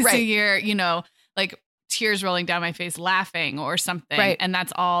twice a year, you know, like tears rolling down my face, laughing or something. And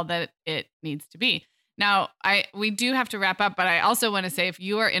that's all that it needs to be. Now, we do have to wrap up, but I also want to say if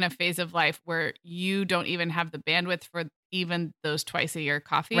you are in a phase of life where you don't even have the bandwidth for even those twice a year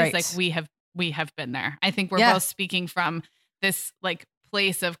coffees, like we have been there. I think we're both speaking from this like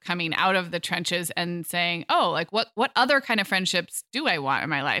place of coming out of the trenches and saying, oh, like what other kind of friendships do I want in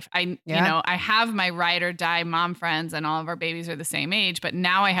my life? You know, I have my ride or die mom friends and all of our babies are the same age, but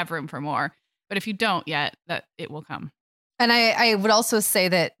now I have room for more. But if you don't yet, that it will come. And I would also say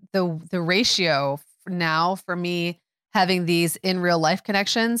that the ratio now for me having these in real life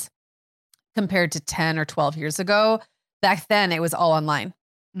connections compared to 10 or 12 years ago, back then it was all online.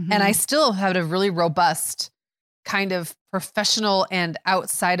 And I still had a really robust kind of professional and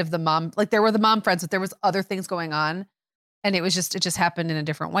outside of the mom, like there were the mom friends, but there was other things going on. And it just happened in a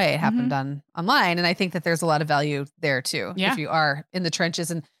different way. It happened online. And I think that there's a lot of value there too. If you are in the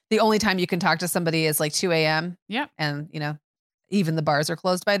trenches and the only time you can talk to somebody is like 2 a.m. And you know, even the bars are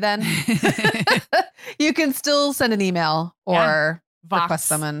closed by then. You can still send an email or request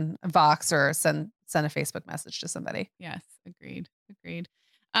someone Vox or send a Facebook message to somebody. Yes. Agreed.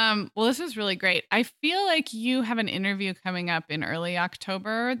 Well, this is really great. I feel like you have an interview coming up in early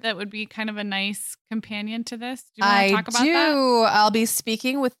October that would be kind of a nice companion to this. Do you want to talk about that? I'll be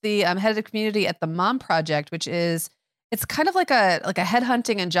speaking with the head of the community at the Mom Project, which is, it's kind of like a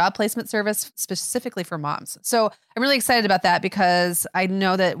headhunting and job placement service specifically for moms. So I'm really excited about that because I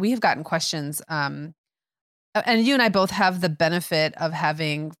know that we have gotten questions. And you and I both have the benefit of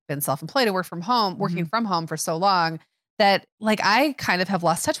having been self-employed and working from home for so long. That like I kind of have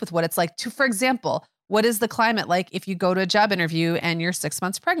lost touch with what it's like to, for example, what is the climate like if you go to a job interview and you're 6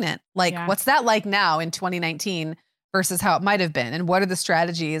 months pregnant? Like what's that like now in 2019 versus how it might have been? And what are the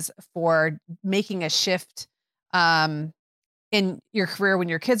strategies for making a shift in your career when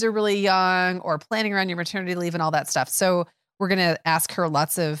your kids are really young or planning around your maternity leave and all that stuff? So we're going to ask her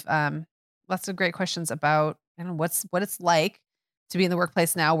lots of great questions about what it's like to be in the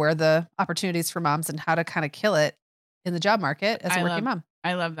workplace now, where are the opportunities for moms and how to kind of kill it in the job market as a working mom.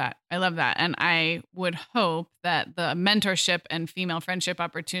 I love that. And I would hope that the mentorship and female friendship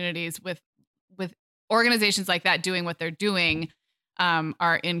opportunities with organizations like that doing what they're doing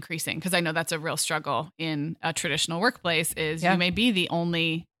are increasing. Because I know that's a real struggle in a traditional workplace is you may be the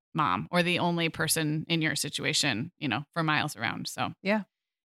only mom or the only person in your situation, you know, for miles around. So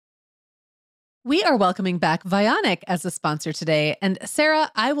We are welcoming back Vionic as a sponsor today. And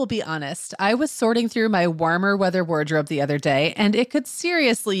Sarah, I will be honest, I was sorting through my warmer weather wardrobe the other day, and it could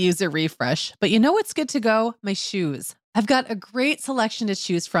seriously use a refresh. But you know what's good to go? My shoes. I've got a great selection to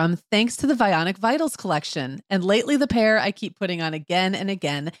choose from thanks to the Vionic Vitals collection. And lately, the pair I keep putting on again and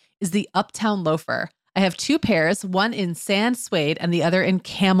again is the Uptown Loafer. I have two pairs, one in sand suede and the other in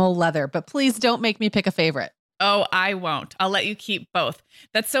camel leather, but please don't make me pick a favorite. Oh, I won't. I'll let you keep both.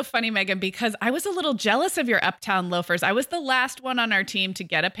 That's so funny, Megan, because I was a little jealous of your Uptown loafers. I was the last one on our team to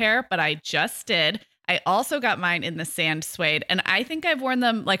get a pair, but I just did. I also got mine in the sand suede, and I think I've worn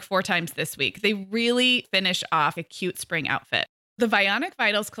them like 4 times this week. They really finish off a cute spring outfit. The Vionic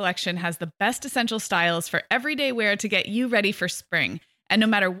Vitals collection has the best essential styles for everyday wear to get you ready for spring. And no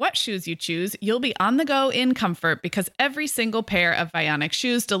matter what shoes you choose, you'll be on the go in comfort because every single pair of Vionic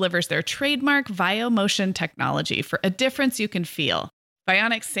shoes delivers their trademark VioMotion technology for a difference you can feel.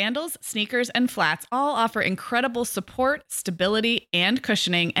 Vionic sandals, sneakers, and flats all offer incredible support, stability, and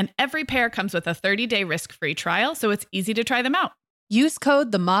cushioning, and every pair comes with a 30-day risk-free trial, so it's easy to try them out. Use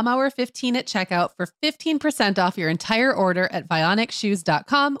code TheMomHour15 at checkout for 15% off your entire order at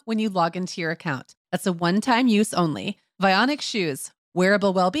VionicShoes.com when you log into your account. That's a one-time use only. Vionic Shoes.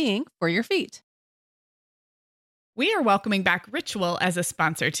 Wearable well-being for your feet. We are welcoming back Ritual as a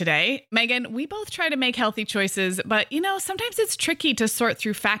sponsor today. Megan, we both try to make healthy choices, but sometimes it's tricky to sort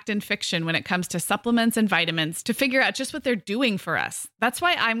through fact and fiction when it comes to supplements and vitamins to figure out just what they're doing for us. That's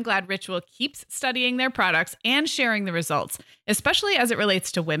why I'm glad Ritual keeps studying their products and sharing the results, especially as it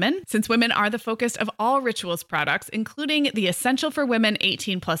relates to women, since women are the focus of all Ritual's products, including the Essential for Women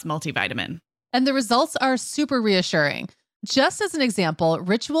 18+ multivitamin. And the results are super reassuring. Just as an example,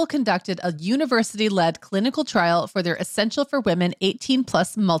 Ritual conducted a university-led clinical trial for their Essential for Women 18+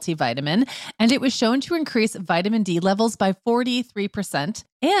 multivitamin, and it was shown to increase vitamin D levels by 43%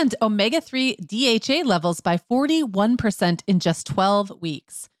 and omega-3 DHA levels by 41% in just 12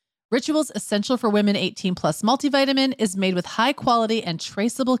 weeks. Ritual's Essential for Women 18+ multivitamin is made with high-quality and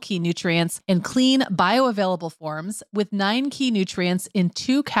traceable key nutrients in clean, bioavailable forms with 9 key nutrients in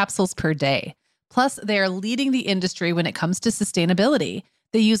 2 capsules per day. Plus, they are leading the industry when it comes to sustainability.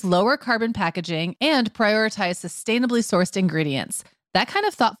 They use lower carbon packaging and prioritize sustainably sourced ingredients. That kind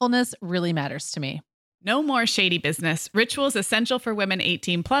of thoughtfulness really matters to me. No more shady business. Ritual's Essential for Women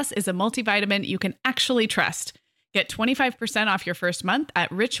 18+ is a multivitamin you can actually trust. Get 25% off your first month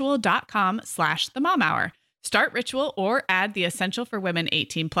at ritual.com/themomhour. Start Ritual or add the Essential for Women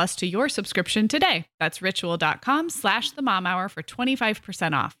 18+ to your subscription today. That's ritual.com/themomhour for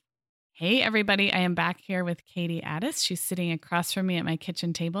 25% off. Hey, everybody. I am back here with Katie Addis. She's sitting across from me at my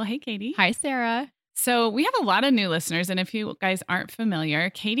kitchen table. Hey, Katie. Hi, Sarah. So we have a lot of new listeners. And if you guys aren't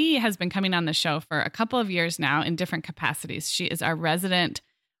familiar, Katie has been coming on the show for a couple of years now in different capacities. She is our resident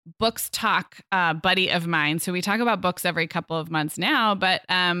books talk buddy of mine. So we talk about books every couple of months now. But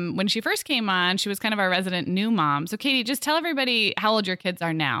when she first came on, she was kind of our resident new mom. So Katie, just tell everybody how old your kids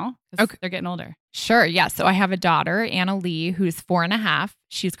are now. Okay. They're getting older. Sure. Yeah. So I have a daughter, Anna Lee, who's 4.5.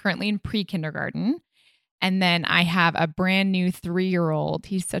 She's currently in pre-kindergarten. And then I have a brand new 3-year-old.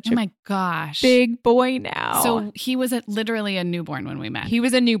 He's such my gosh, big boy now. So he was literally a newborn when we met. He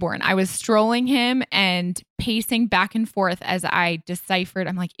was a newborn. I was strolling him and pacing back and forth as I deciphered.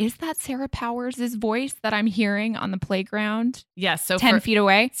 I'm like, is that Sarah Powers' voice that I'm hearing on the playground? Yes. So 10 feet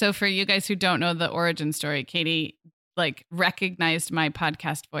away. So for you guys who don't know the origin story, Katie recognized my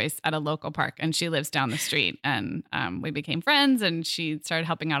podcast voice at a local park, and she lives down the street, and we became friends, and she started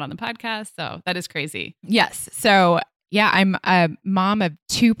helping out on the podcast. So that is crazy. Yes. So yeah, I'm a mom of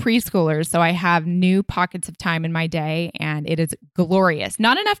 2 preschoolers. So I have new pockets of time in my day, and it is glorious.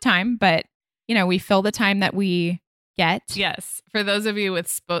 Not enough time, but we fill the time that we get. Yes. For those of you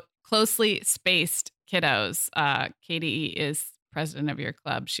with closely spaced kiddos, Katie is president of your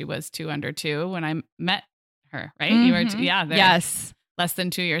club. She was 2 under 2 when I met her, right? Mm-hmm. You were, yes, less than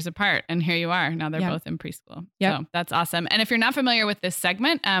 2 years apart, and here you are. Now they're both in preschool. Yep. So that's awesome. And if you're not familiar with this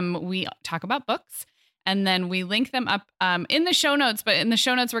segment, we talk about books, and then we link them up in the show notes. But in the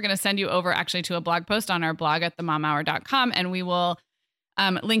show notes, we're going to send you over actually to a blog post on our blog at themomhour.com, and we will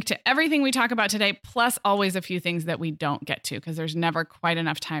link to everything we talk about today, plus always a few things that we don't get to because there's never quite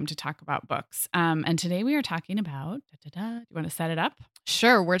enough time to talk about books. And today we are talking about, do you want to set it up?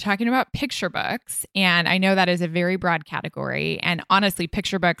 Sure. We're talking about picture books. And I know that is a very broad category. And honestly,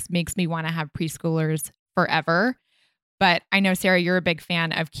 picture books makes me want to have preschoolers forever. But I know, Sarah, you're a big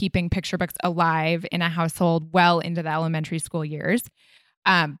fan of keeping picture books alive in a household well into the elementary school years.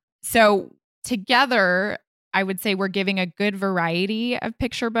 So together, I would say we're giving a good variety of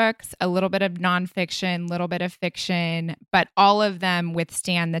picture books, a little bit of nonfiction, a little bit of fiction, but all of them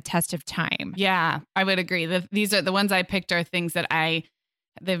withstand the test of time. Yeah, I would agree. These are the ones I picked are things that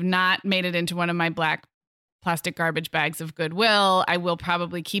they've not made it into one of my black plastic garbage bags of Goodwill. I will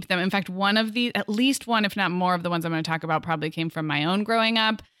probably keep them. In fact, at least one, if not more of the ones I'm going to talk about probably came from my own growing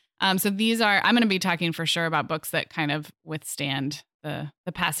up. So these are, I'm going to be talking for sure about books that kind of withstand the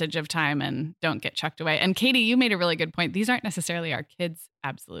passage of time and don't get chucked away. And Katie, you made a really good point. These aren't necessarily our kids'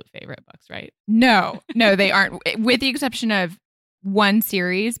 absolute favorite books, right? No, they aren't, with the exception of one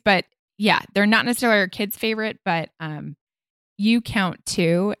series. But yeah, they're not necessarily our kids' favorite, but You Count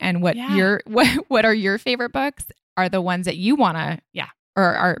Two and what are your favorite books are the ones that you want to, or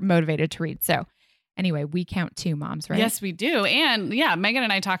are motivated to read. So anyway, we count two moms, right? Yes, we do. And yeah, Megan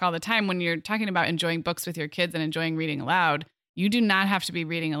and I talk all the time when you're talking about enjoying books with your kids and enjoying reading aloud, you do not have to be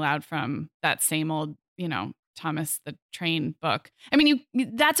reading aloud from that same old, Thomas the Train book. I mean,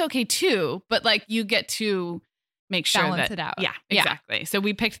 that's okay too, but like you get to make sure balance it out. Yeah, exactly. Yeah. So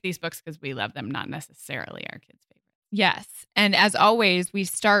we picked these books because we love them, not necessarily our kids' favorite. Yes. And as always, we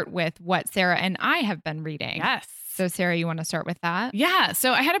start with what Sarah and I have been reading. Yes. So Sarah, you want to start with that? Yeah.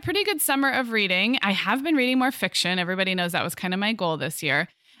 So I had a pretty good summer of reading. I have been reading more fiction. Everybody knows that was kind of my goal this year.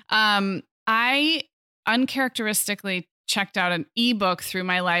 I uncharacteristically checked out an ebook through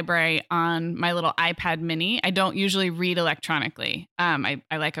my library on my little iPad mini. I don't usually read electronically. I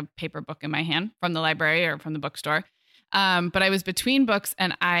like a paper book in my hand from the library or from the bookstore. But I was between books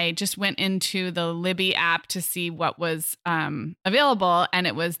and I just went into the Libby app to see what was available. And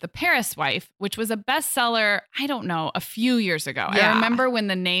it was The Paris Wife, which was a bestseller, I don't know, a few years ago. Yeah. I remember when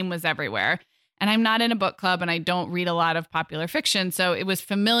the name was everywhere. And I'm not in a book club and I don't read a lot of popular fiction. So it was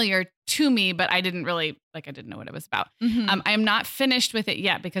familiar to me, but I didn't really, I didn't know what it was about. Mm-hmm. I am not finished with it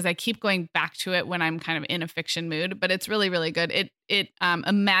yet because I keep going back to it when I'm kind of in a fiction mood, but it's really, really good. It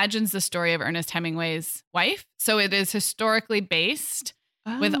imagines the story of Ernest Hemingway's wife. So it is historically based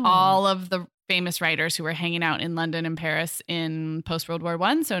with all of the famous writers who were hanging out in London and Paris in post-World War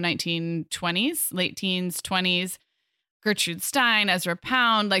I. So 1920s, late teens, 20s. Gertrude Stein, Ezra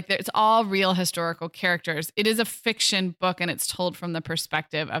Pound, it's all real historical characters. It is a fiction book and it's told from the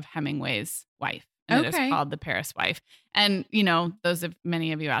perspective of Hemingway's wife. And it is called The Paris Wife. And,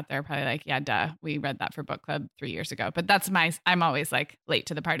 many of you out there are probably like, yeah, duh, we read that for book club 3 years ago. But I'm always late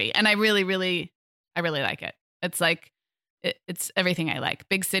to the party. And I really, really like it. It's it's everything I like.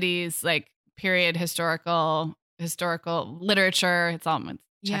 Big cities, period, historical literature. It's all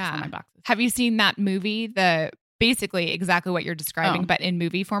checks all my boxes. Have you seen that movie? Basically exactly what you're describing, but in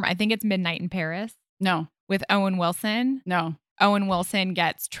movie form. I think it's Midnight in Paris. No. With Owen Wilson. No. Owen Wilson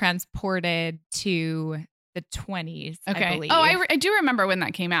gets transported to the 20s, I believe. Oh, I do remember when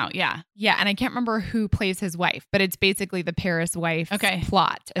that came out. Yeah. Yeah. And I can't remember who plays his wife, but it's basically the Paris Wife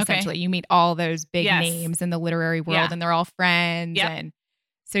plot, essentially. You meet all those big names in the literary world and they're all friends. Yep. And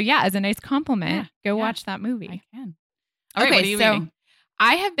so, as a nice compliment, go watch that movie. I can. All right, what are you reading?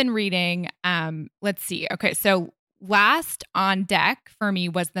 I have been reading, let's see. Okay, so last on deck for me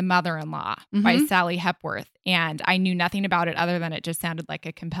was The Mother-in-Law by Sally Hepworth. And I knew nothing about it other than it just sounded like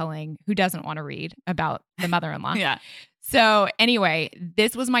a compelling, who doesn't want to read about the mother-in-law? Yeah. So anyway,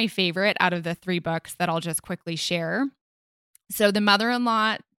 this was my favorite out of the 3 books that I'll just quickly share. So The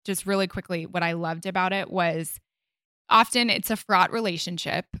Mother-in-Law, just really quickly, what I loved about it was often it's a fraught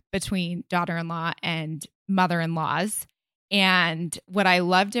relationship between daughter-in-law and mother-in-laws. And what I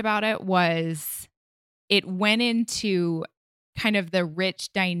loved about it was it went into kind of the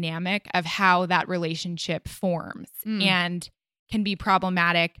rich dynamic of how that relationship forms and can be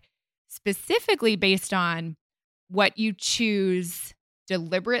problematic, specifically based on what you choose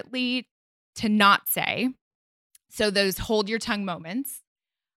deliberately to not say. So those hold your tongue moments,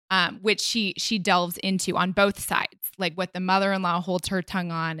 which she delves into on both sides, like what the mother-in-law holds her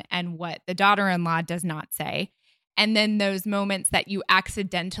tongue on and what the daughter-in-law does not say. And then those moments that you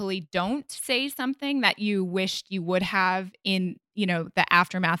accidentally don't say something that you wished you would have in, the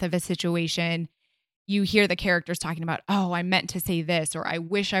aftermath of a situation. You hear the characters talking about, oh, I meant to say this, or I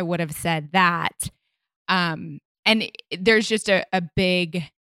wish I would have said that. And there's just a big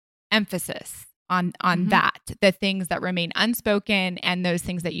emphasis on that, the things that remain unspoken and those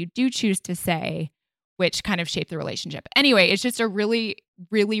things that you do choose to say, which kind of shape the relationship. Anyway, it's just a really,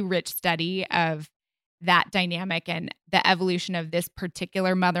 really rich study of that dynamic and the evolution of this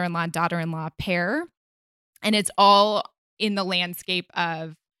particular mother-in-law, daughter-in-law pair. And it's all in the landscape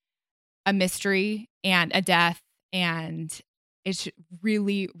of a mystery and a death. And it's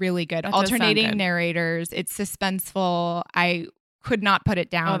really, really good. That Alternating narrators. It's suspenseful. I could not put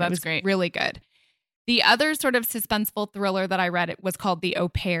it down. Oh, that's it was great. Really good. The other sort of suspenseful thriller that I read was called The Au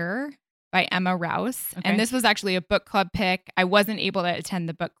Pair by Emma Rouse. Okay. And this was actually a book club pick. I wasn't able to attend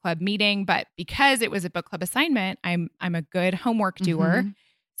the book club meeting, but because it was a book club assignment, I'm a good homework doer.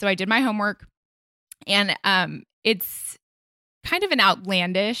 So I did my homework. And it's kind of an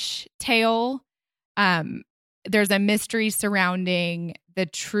outlandish tale. there's a mystery surrounding the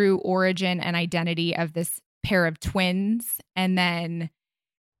true origin and identity of this pair of twins, and then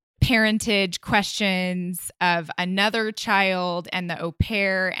parentage questions of another child and the au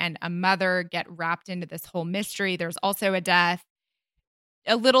pair and a mother get wrapped into this whole mystery. There's also a death.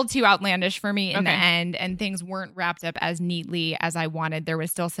 A little too outlandish for me in the end, and things weren't wrapped up as neatly as I wanted. There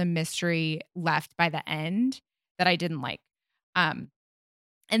was still some mystery left by the end that I didn't like.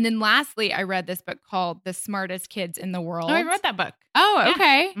 And then lastly, I read this book called The Smartest Kids in the World. Oh, I read that book. Oh, Yeah.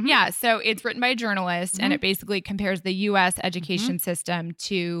 okay. Mhm. Yeah. So it's written by a journalist, and it basically compares the U.S. education system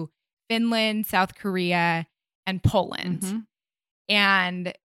to Finland, South Korea, and Poland.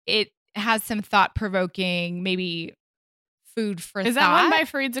 And it has some thought-provoking, maybe food for Is thought. that one by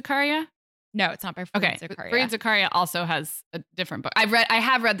Fareed Zakaria? No, it's not by Fareed Okay. Zakaria. Fareed Zakaria also has a different book. I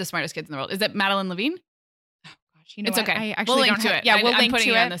have read The Smartest Kids in the World. Is it Madeline Levine? You know It's what? okay. I actually We'll link don't to have, it. Yeah, we'll I'm link putting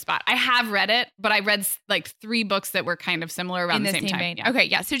to you it on the spot. I have read it, but I read like 3 books that were kind of similar around in the same time. vein. Yeah. Okay,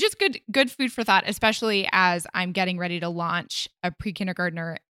 yeah. So just good food for thought, especially as I'm getting ready to launch a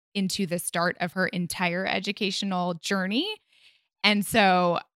pre-kindergartner into the start of her entire educational journey. And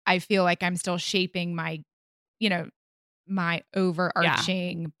so I feel like I'm still shaping my, my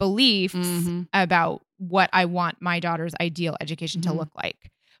overarching beliefs about what I want my daughter's ideal education to look like.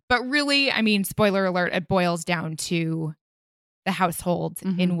 But really, I mean, spoiler alert, it boils down to the household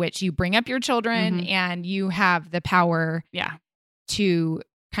in which you bring up your children and you have the power to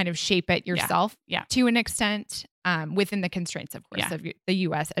kind of shape it yourself to an extent within the constraints, of course, of the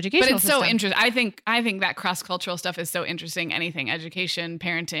U.S. educational But it's system. so interesting. I think that cross-cultural stuff is so interesting. Anything, education,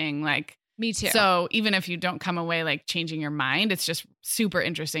 parenting, like. Me too. So even if you don't come away like changing your mind, it's just super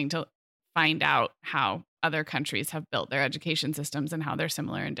interesting to find out how other countries have built their education systems and how they're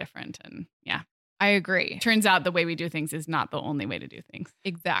similar and different. And yeah, I agree. Turns out the way we do things is not the only way to do things.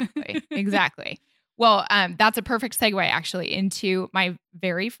 Exactly. Exactly. Well, that's a perfect segue actually into my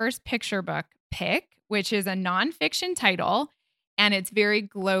very first picture book pick, which is a nonfiction title, and it's very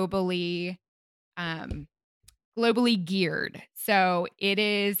globally geared. So it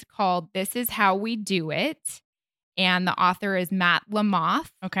is called This Is How We Do It, and the author is Matt Lamothe.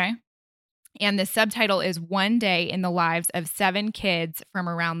 Okay. And the subtitle is One Day in the Lives of 7 Kids from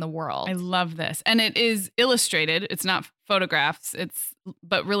Around the World. I love this. And it is illustrated. It's not photographs.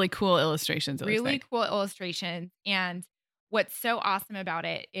 But really cool illustrations. Really cool illustrations. And what's so awesome about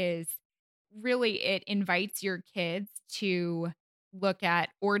it is really it invites your kids to look at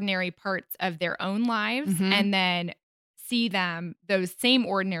ordinary parts of their own lives and then see those same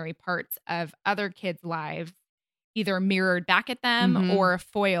ordinary parts of other kids' lives either mirrored back at them or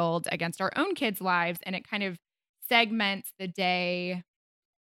foiled against our own kids' lives. And it kind of segments the day.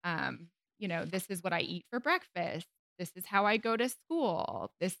 This is what I eat for breakfast. This is how I go to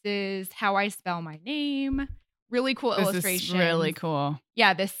school. This is how I spell my name. Really cool illustration. Really cool.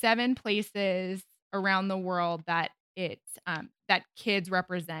 Yeah, the 7 places around the world that that kids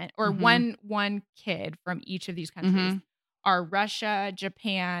represent, or one kid from each of these countries are Russia,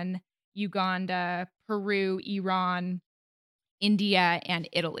 Japan, Uganda, Peru, Iran, India, and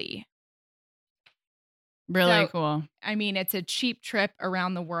Italy. Really cool. I mean, it's a cheap trip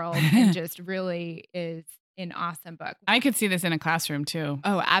around the world and just really is an awesome book. I could see this in a classroom too.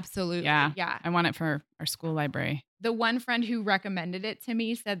 Oh, absolutely. Yeah. I want it for our school library. The one friend who recommended it to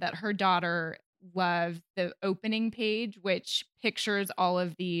me said that her daughter loved the opening page, which pictures all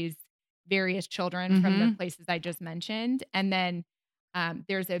of these various children from the places I just mentioned. And then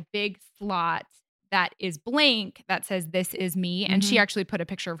there's a big slot that is blank that says, "This is me." And she actually put a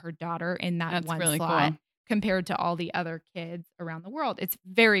picture of her daughter in that one really slot cool. compared to all the other kids around the world. It's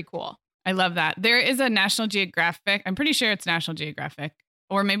very cool. I love that. There is a National Geographic. I'm pretty sure it's National Geographic,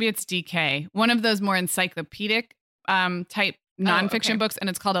 or maybe it's DK. One of those more encyclopedic type nonfiction books, and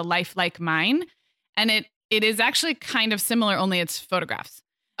it's called A Life Like Mine. And it is actually kind of similar, only it's photographs.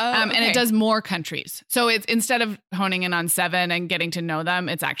 And it does more countries. So it's instead of honing in on 7 and getting to know them,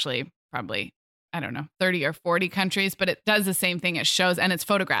 it's actually probably, 30 or 40 countries, but it does the same thing. It shows, and it's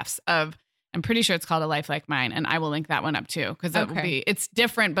photographs of, I'm pretty sure it's called A Life Like Mine. And I will link that one up too, because it's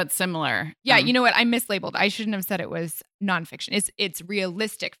different, but similar. Yeah. You know what? I mislabeled. I shouldn't have said it was nonfiction. It's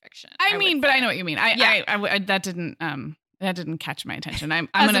realistic fiction. I know what you mean. That didn't catch my attention. I'm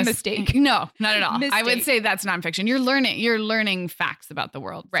As gonna a mistake. No, not at all. Mistake. I would say that's nonfiction. You're learning facts about the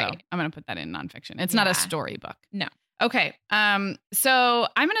world. Right. So I'm going to put that in nonfiction. It's not a storybook. No. Okay. So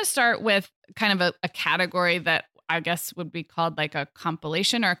I'm going to start with kind of a category that I guess would be called like a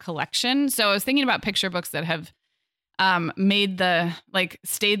compilation or a collection. So I was thinking about picture books that have stayed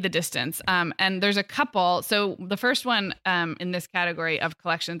the distance. And there's a couple. So the first one in this category of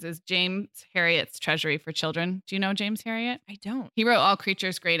collections is James Herriot's Treasury for Children. Do you know James Herriot? I don't. He wrote All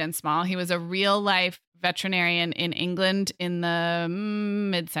Creatures Great and Small. He was a real life veterinarian in England in the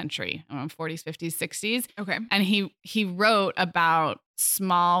mid-century, 40s, 50s, 60s. Okay. And he wrote about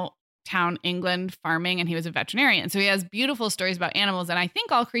small town England farming, and he was a veterinarian. So he has beautiful stories about animals. And I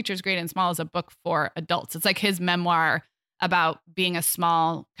think All Creatures Great and Small is a book for adults. It's like his memoir about being a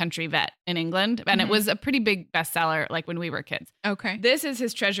small country vet in England. And it was a pretty big bestseller like when we were kids. Okay. This is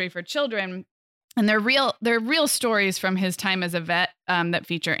his Treasury for Children. And they're real stories from his time as a vet that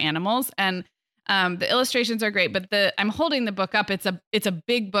feature animals. And the illustrations are great, but I'm holding the book up. It's a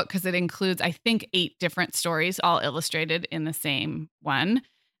big book because it includes, I think, 8 different stories, all illustrated in the same one.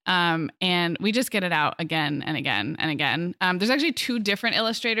 And we just get it out again and again and again. There's actually 2 different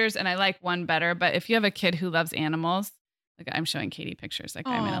illustrators, and I like one better. But if you have a kid who loves animals, like I'm showing Katie pictures, like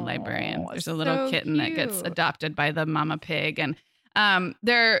I'm in a librarian. There's a little kitten that gets adopted by the mama pig, and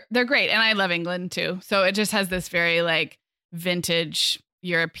they're great. And I love England too, so it just has this very like vintage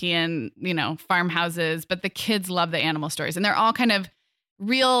European, farmhouses. But the kids love the animal stories, and they're all kind of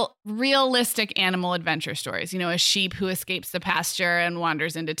realistic animal adventure stories. A sheep who escapes the pasture and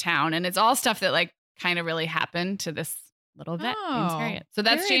wanders into town. And it's all stuff that like kind of really happened to this little vet, James Herriot. So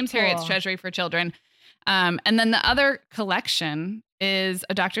that's James Herriot's Treasury for Children. And then the other collection is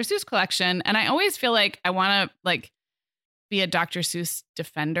a Dr. Seuss collection. And I always feel like I want to like be a Dr. Seuss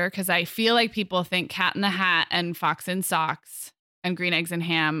defender, because I feel like people think Cat in the Hat and Fox in Socks and Green Eggs and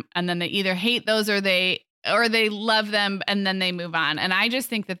Ham, and then they either hate those or they love them and then they move on. And I just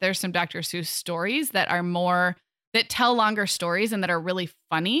think that there's some Dr. Seuss stories that tell longer stories and that are really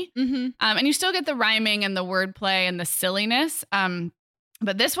funny. Mm-hmm. And you still get the rhyming and the wordplay and the silliness.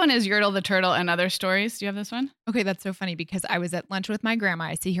 But this one is Yertle the Turtle and Other Stories. Do you have this one? Okay, that's so funny because I was at lunch with my grandma.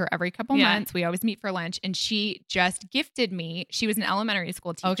 I see her every couple months. We always meet for lunch. And she just gifted me. She was an elementary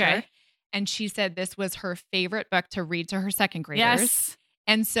school teacher. Okay. And she said this was her favorite book to read to her second graders. Yes.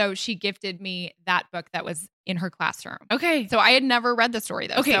 And so she gifted me that book that was in her classroom. Okay. So I had never read the story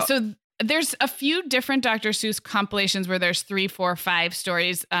though. Okay. So there's a few different Dr. Seuss compilations where there's 3, 4, 5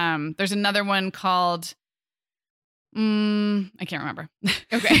 stories. There's another one called, I can't remember.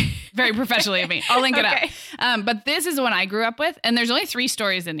 Okay. Very professionally of me. I'll link it up. But this is the one I grew up with. And there's only 3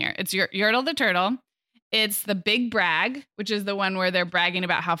 stories in here. It's Yertle the Turtle. It's The Big Brag, which is the one where they're bragging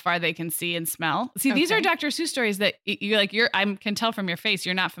about how far they can see and smell. See, these are Dr. Seuss stories that I can tell from your face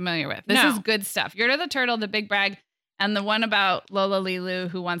you're not familiar with. This is good stuff. Yertle the Turtle, The Big Brag, and the one about Lola Lilu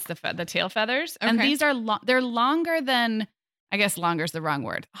who wants the tail feathers. Okay. And these are they're longer than, I guess longer is the wrong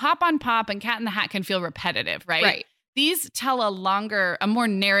word. Hop on Pop and Cat in the Hat can feel repetitive, right? Right. These tell a more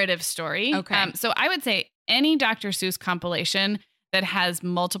narrative story. Okay. So I would say any Dr. Seuss compilation that has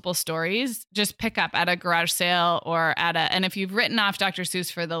multiple stories, just pick up at a garage sale or and if you've written off Dr.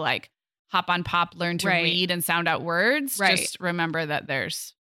 Seuss for the like Hop on Pop, learn to read and sound out words, just remember that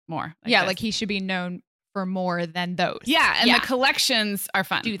there's more. Like he should be known for more than those. Yeah. And the collections are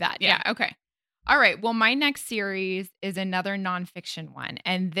fun. Do that. Yeah. Okay. All right. Well, my next series is another nonfiction one.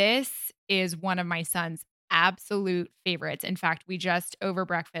 And this is one of my son's absolute favorites. In fact, we just over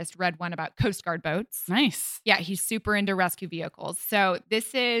breakfast read one about Coast Guard boats. Nice. Yeah, he's super into rescue vehicles. So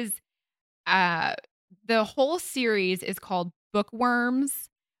this is the whole series is called Bookworms,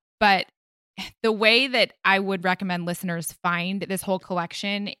 but the way that I would recommend listeners find this whole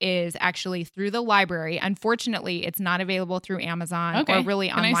collection is actually through the library. Unfortunately, it's not available through Amazon or really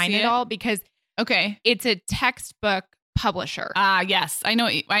online at all because it's a textbook publisher. Yes. I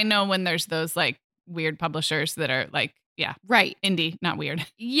know when there's those like weird publishers that are like, indie, not weird.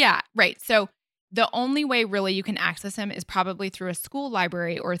 Yeah, right. So the only way really you can access them is probably through a school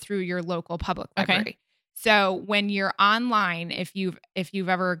library or through your local public library. Okay. So when you're online, if you've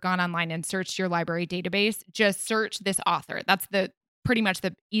ever gone online and searched your library database, just search this author. That's pretty much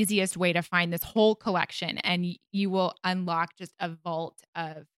the easiest way to find this whole collection, and you will unlock just a vault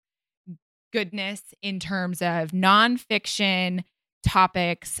of goodness in terms of nonfiction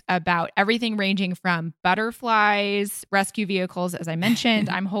topics about everything ranging from butterflies, rescue vehicles, as I mentioned.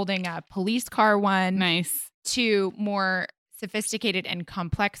 I'm holding a police car one. Nice. To more sophisticated and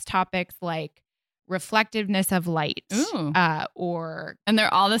complex topics like reflectiveness of light. Ooh. And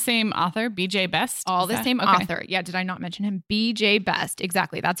they're all the same author, B.J. Best? All the same author. Yeah, did I not mention him? B.J. Best.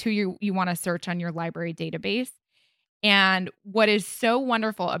 Exactly. That's who you want to search on your library database. And what is so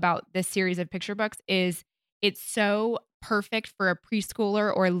wonderful about this series of picture books is it's so perfect for a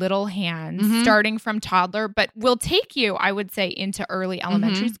preschooler or little hands, starting from toddler, but will take you, I would say, into early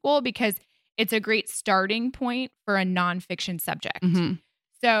elementary school because it's a great starting point for a nonfiction subject. Mhm.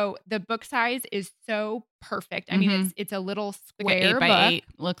 So the book size is so perfect. I mean, it's a little Like square an 8 by book. 8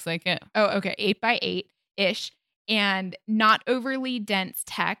 looks like it. Oh, okay. 8 by 8-ish. And not overly dense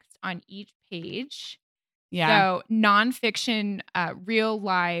text on each page. Yeah. So nonfiction, real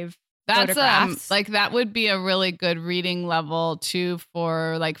live That's photographs. like that would be a really good reading level too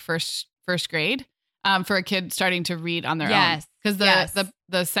for like first grade. For a kid starting to read on their own. Yes. Because Yes.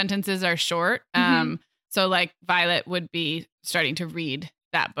 the sentences are short. Mhm. So like Violet would be starting to read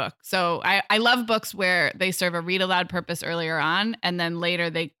that book. So I love books where they serve a read aloud purpose earlier on, and then later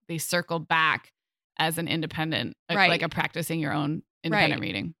they circle back as an independent, Right. like a practicing your own independent Right.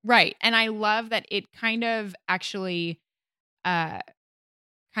 reading. Right. And I love that it kind of actually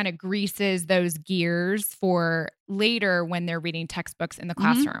kind of greases those gears for later when they're reading textbooks in the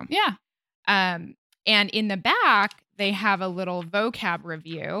classroom. Yeah. And in the back, they have a little vocab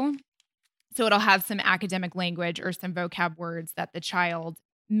review. So it'll have some academic language or some vocab words that the child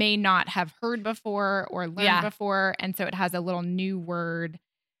may not have heard before or learned before. And so it has a little new word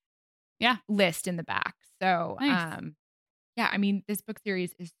list in the back. So, Nice. yeah, I mean, this book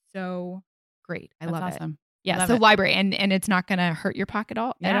series is so great. I love it. Awesome. Yeah, Love so it. library, and it's not going to hurt your pocket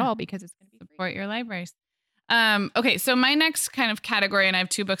at Yeah. all because it's going to be free. Support your libraries. Okay, so my next kind of category, and I have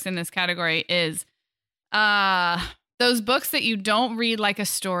 2 books in this category, is those books that you don't read like a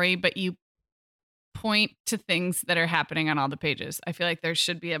story, but you point to things that are happening on all the pages. I feel like there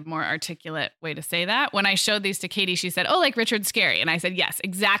should be a more articulate way to say that. When I showed these to Katie, she said, "Oh, like Richard Scarry." And I said, "Yes,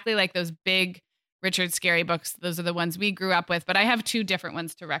 exactly like those big Richard Scarry books. Those are the ones we grew up with." But I have 2 different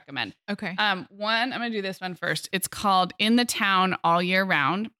ones to recommend. Okay. One, I'm going to do this one first. It's called In the Town All Year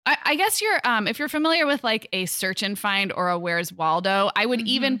Round. I guess you're, if you're familiar with like a Search and Find or a Where's Waldo, I would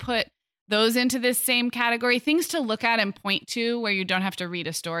even put those into this same category, things to look at and point to where you don't have to read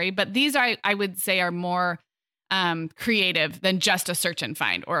a story. But these are, I would say, are more creative than just a Search and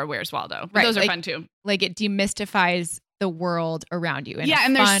Find or a Where's Waldo. But Right, those are like- fun too. Like it demystifies the world around you in a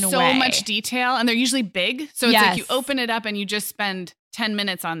And there's fun so way. much detail, and they're usually big. So it's like you Yes. open it up and you just spend 10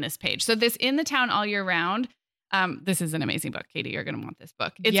 minutes on this page. So this In the Town All Year Round, this is an amazing book. Katie, you're going to want this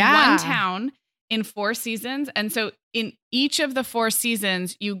book. It's Yeah. one town in 4 seasons. And so in each of the 4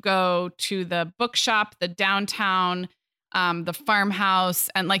 seasons, you go to the bookshop, the downtown, the farmhouse,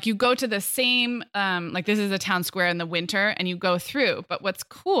 and like you go to the same, like this is a town square in the winter, and you go through. But what's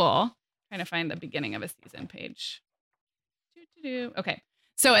cool, trying to find the beginning of a season page. Okay.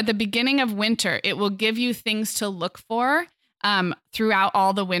 So at the beginning of winter, it will give you things to look for throughout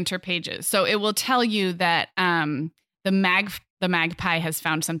all the winter pages. So it will tell you that the magpie has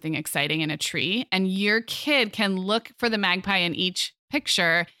found something exciting in a tree, and your kid can look for the magpie in each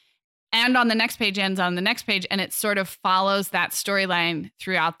picture and on the next page and on the next page, and it sort of follows that storyline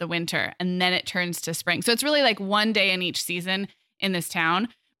throughout the winter, and then it turns to spring. So it's really like one day in each season in this town,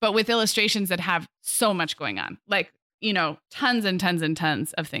 but with illustrations that have so much going on, like, you know, tons and tons and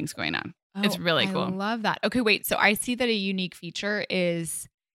tons of things going on. It's really cool. I love that. Okay, wait. So I see that a unique feature is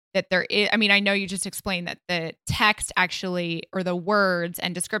that there is, I mean, I know you just explained that the text actually, or the words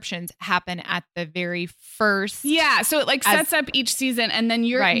and descriptions happen at the very first. Yeah. So it like sets up each season, and then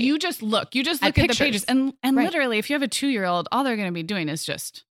you just look at the pictures. pages. And Right. literally, if you have a 2-year-old, all they're going to be doing is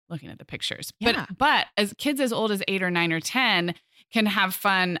just looking at the pictures. Yeah. But as kids as old as 8 or 9 or 10 can have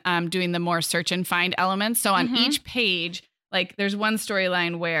fun doing the more search and find elements. So on each page, like there's one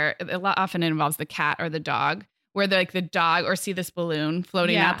storyline where often it involves the cat or the dog, where like the dog, or see this balloon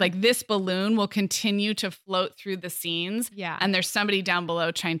floating up, like this balloon will continue to float through the scenes. Yeah. And there's somebody down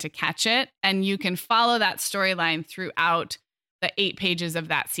below trying to catch it. And you can follow that storyline throughout the 8 pages of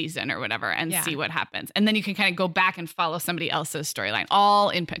that season or whatever and see what happens. And then you can kind of go back and follow somebody else's storyline, all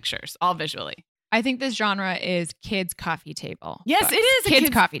in pictures, all visually. I think this genre is kids coffee table. Yes, books. it is a kids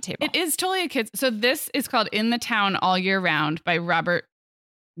coffee table. It is totally a kids. So this is called In the Town All Year Round by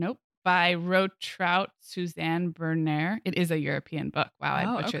Rotrout Suzanne Berner. It is a European book. Wow,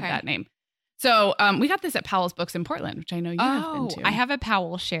 I butchered that name. So we got this at Powell's Books in Portland, which I know you have been to. I have a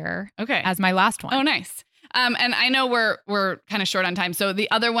Powell share Okay. as my last one. Oh, nice. And I know we're kind of short on time. So the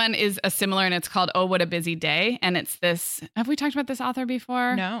other one is a similar, and it's called Oh, What a Busy Day. And it's this, have we talked about this author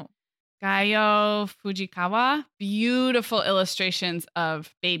before? No. Gayo Fujikawa. Beautiful illustrations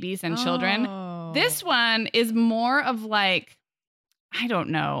of babies and children. Oh. This one is more of like, I don't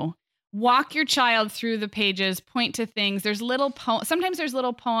know, walk your child through the pages, point to things. There's little sometimes there's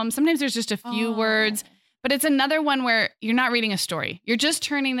little poems. Sometimes there's just a few words. But it's another one where you're not reading a story. You're just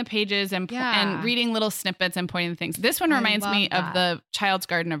turning the pages and reading little snippets and pointing to things. This one reminds me of the Child's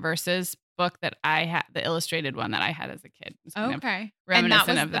Garden of Verses book that I had, the illustrated one that I had as a kid. It's kind of Okay. reminiscent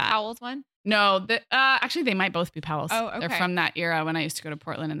and that was of the that. Powell's one? No, actually, they might both be Powell's. Oh, okay. They're from that era when I used to go to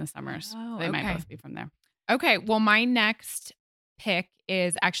Portland in the summers. Oh, they might okay. both be from there. Okay, well, my next pick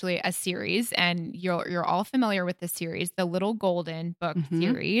is actually a series, and you're all familiar with the series, the Little Golden book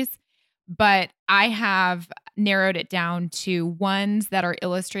series, but I have narrowed it down to ones that are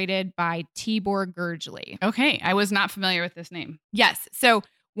illustrated by Tibor Gergely. Okay, I was not familiar with this name. Yes, so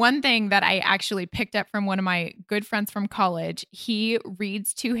one thing that I actually picked up from one of my good friends from college, he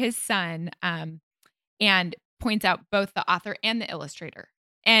reads to his son and points out both the author and the illustrator.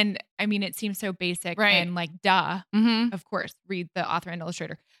 And I mean, it seems so basic and like, duh, of course, read the author and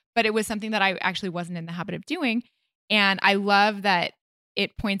illustrator. But it was something that I actually wasn't in the habit of doing. And I love that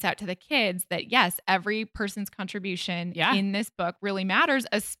it points out to the kids that, yes, every person's contribution in this book really matters,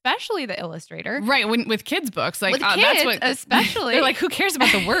 especially the illustrator. Right. With kids' books, like, with kids, that's what, especially. They're like, who cares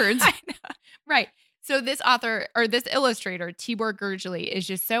about the words? I know. Right. So this author or this illustrator, Tibor Gergely, is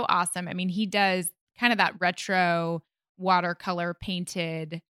just so awesome. I mean, he does kind of that retro watercolor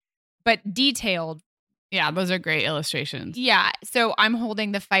painted, but detailed. Yeah, those are great illustrations. Yeah. So I'm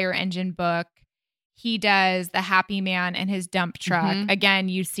holding the Fire Engine book. He does the Happy Man and his dump truck. Again,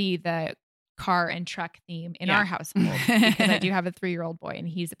 you see the car and truck theme in our household because I do have a 3-year-old boy and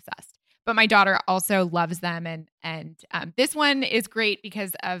he's obsessed. But my daughter also loves them. And this one is great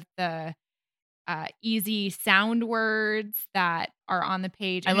because of the easy sound words that are on the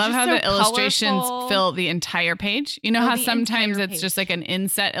page. I love how the illustrations fill the entire page. You know how sometimes it's just like an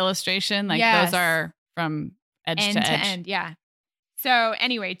inset illustration? Like those are from edge to edge. Yeah. So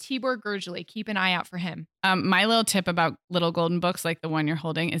anyway, Tibor Gergely, keep an eye out for him. My little tip about Little Golden books, like the one you're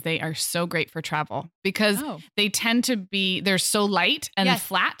holding, is they are so great for travel because they tend to be, they're so light and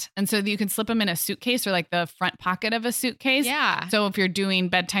flat. And so you can slip them in a suitcase or like the front pocket of a suitcase. Yeah. So if you're doing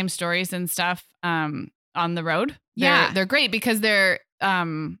bedtime stories and stuff on the road, they're great because there's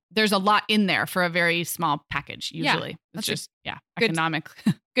a lot in there for a very small package usually. It's just, economic.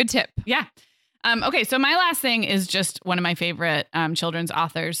 Good tip. Yeah. Okay, so my last thing is just one of my favorite children's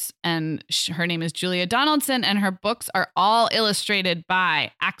authors, and her name is Julia Donaldson, and her books are all illustrated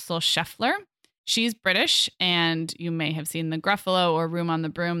by Axel Scheffler. She's British, and you may have seen The Gruffalo or Room on the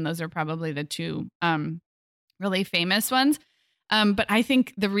Broom. Those are probably the two really famous ones. But I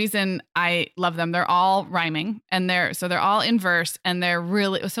think the reason I love them, they're all rhyming, and they're all in verse, and they're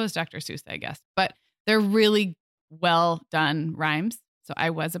really, so is Dr. Seuss, I guess, but they're really well done rhymes. So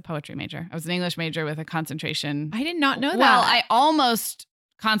I was a poetry major. I was an English major with a concentration. I did not know that. Well, I almost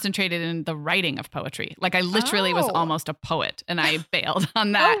concentrated in the writing of poetry. Like I literally was almost a poet and I bailed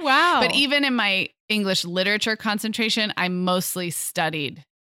on that. Oh, wow. But even in my English literature concentration, I mostly studied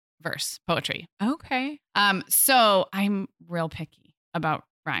verse poetry. Okay. So I'm real picky about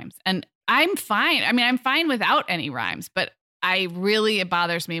rhymes and I'm fine. I mean, I'm fine without any rhymes, but it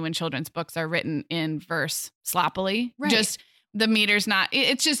bothers me when children's books are written in verse sloppily. Right. Just the meter's not,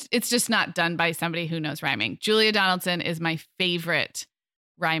 it's just not done by somebody who knows rhyming. Julia Donaldson is my favorite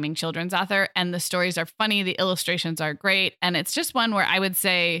rhyming children's author, and the stories are funny. The illustrations are great. And it's just one where I would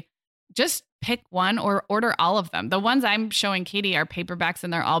say, just pick one or order all of them. The ones I'm showing Katie are paperbacks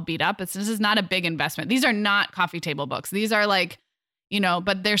and they're all beat up. This is not a big investment. These are not coffee table books. These are like,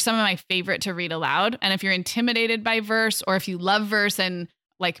 but they're some of my favorite to read aloud. And if you're intimidated by verse, or if you love verse and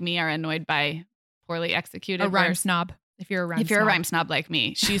like me are annoyed by poorly executed rhyme verse, snob. If you're a rhyme snob like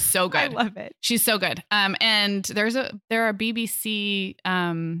me, she's so good. I love it. She's so good. And there are BBC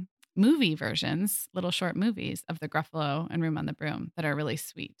movie versions, little short movies of The Gruffalo and Room on the Broom that are really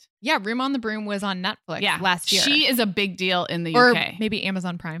sweet. Yeah, Room on the Broom was on Netflix last year. She is a big deal in the or UK. Maybe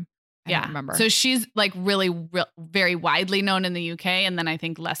Amazon Prime. I don't remember. So she's like really very widely known in the UK, and then I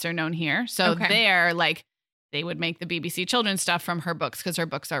think lesser known here. So they would make the BBC children's stuff from her books because her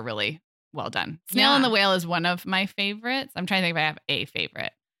books are really well done. Snail and the Whale is one of my favorites. I'm trying to think if I have a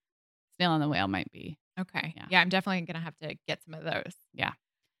favorite. Snail and the Whale might be. Okay. Yeah, I'm definitely going to have to get some of those. Yeah.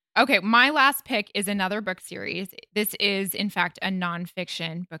 Okay, my last pick is another book series. This is, in fact, a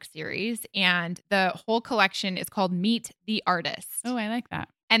nonfiction book series, and the whole collection is called Meet the Artist. Oh, I like that.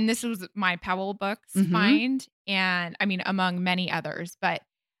 And this was my Powell Books find, and I mean, among many others, but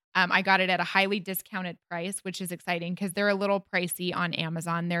I got it at a highly discounted price, which is exciting because they're a little pricey on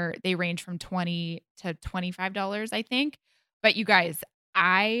Amazon. They range from $20 to $25, I think. But you guys,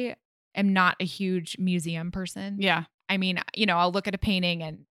 I am not a huge museum person. Yeah. I mean, I'll look at a painting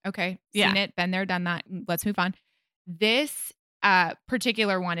and seen it, been there, done that. Let's move on. This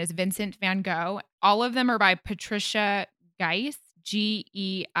particular one is Vincent van Gogh. All of them are by Patricia Geis,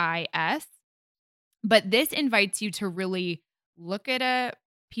 Geis. But this invites you to really look at a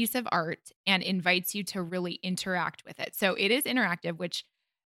piece of art and invites you to really interact with it. So it is interactive, which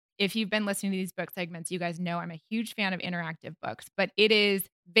if you've been listening to these book segments, you guys know I'm a huge fan of interactive books, but it is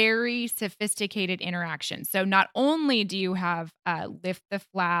very sophisticated interaction. So not only do you have lift the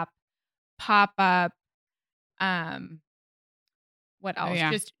flap, pop up, what else? Oh,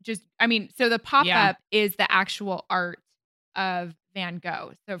 yeah. So the pop up is the actual art of Van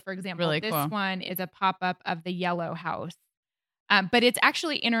Gogh. So for example, Really this cool. one is a pop up of the Yellow House. But it's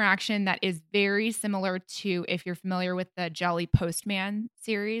actually interaction that is very similar to, if you're familiar with the Jolly Postman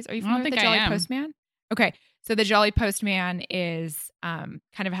series. Are you familiar with the Jolly Postman? Okay. So the Jolly Postman is kind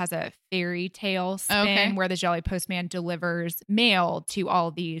of has a fairy tale spin where the Jolly Postman delivers mail to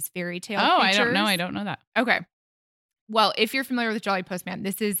all these fairy tale creatures. I don't know that. Okay. Well, if you're familiar with Jolly Postman,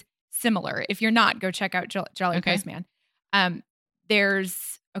 this is similar. If you're not, go check out Jolly Postman.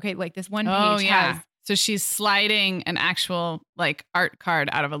 There's like this one page has. So she's sliding an actual like art card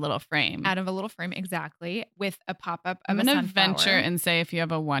out of a little frame. Exactly, with a pop-up of I'm a going to sunflower. venture and say if you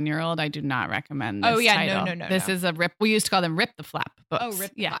have a 1-year-old, I do not recommend this title. No. This is a rip. We used to call them rip the flap books. Oh,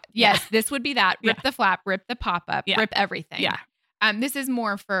 rip the flap. Yes, this would be that. Rip the flap, rip the pop-up, rip everything. Yeah. This is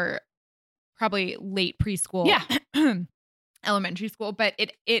more for probably late preschool, elementary school, but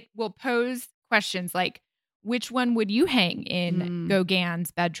it will pose questions like, which one would you hang in Gauguin's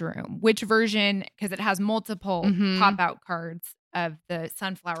bedroom? Which version, because it has multiple pop-out cards of the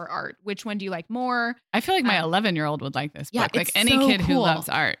sunflower art. Which one do you like more? I feel like my 11-year-old would like this book. Like it's any so kid who cool. loves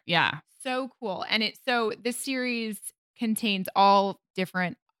art. Yeah. So cool. And this series contains all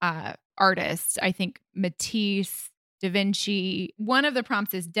different artists. I think Matisse, Da Vinci. One of the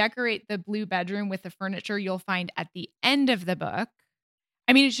prompts is decorate the blue bedroom with the furniture you'll find at the end of the book.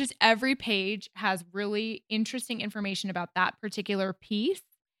 I mean, it's just every page has really interesting information about that particular piece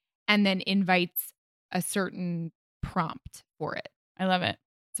and then invites a certain prompt for it. I love it.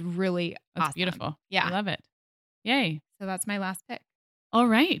 It's really awesome. Beautiful. Yeah. I love it. Yay. So that's my last pick. All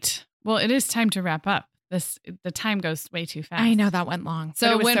right. Well, it is time to wrap up. The time goes way too fast. I know that went long.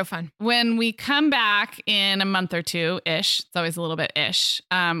 So it was so fun. When we come back in a month or two-ish, it's always a little bit ish,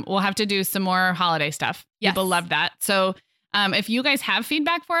 we'll have to do some more holiday stuff. Yes. People love that. So if you guys have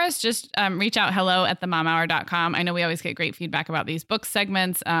feedback for us, just reach out hello@themomhour.com. I know we always get great feedback about these book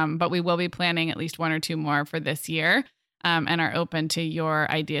segments, but we will be planning at least 1 or 2 more for this year and are open to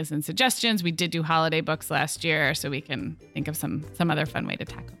your ideas and suggestions. We did do holiday books last year, so we can think of some other fun way to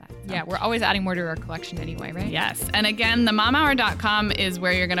tackle that. So. Yeah, we're always adding more to our collection anyway, right? Yes. And again, themomhour.com is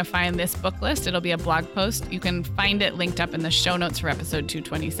where you're going to find this book list. It'll be a blog post. You can find it linked up in the show notes for episode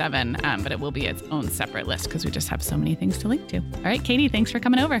 227, but it will be its own separate list because we just have so many things to link to. All right, Katie, thanks for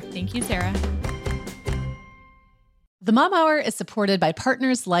coming over. Thank you, Sarah. The Mom Hour is supported by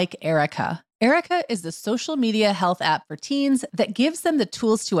partners like Erica. Erica is the social media health app for teens that gives them the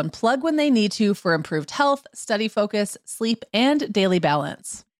tools to unplug when they need to for improved health, study focus, sleep, and daily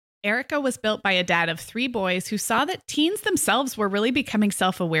balance. Erica was built by a dad of 3 boys who saw that teens themselves were really becoming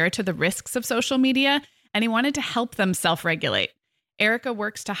self-aware to the risks of social media, and he wanted to help them self-regulate. Erica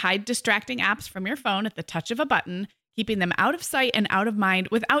works to hide distracting apps from your phone at the touch of a button, keeping them out of sight and out of mind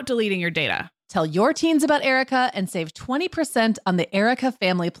without deleting your data. Tell your teens about Erica and save 20% on the Erica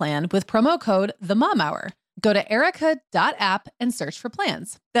family plan with promo code TheMomHour. Go to erica.app and search for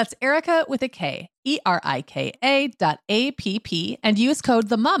plans. That's Erica with a K, ERIKA.app, and use code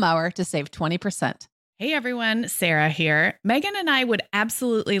TheMomHour to save 20%. Hey everyone, Sarah here. Megan and I would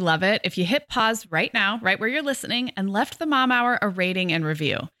absolutely love it if you hit pause right now, right where you're listening, and left the Mom Hour a rating and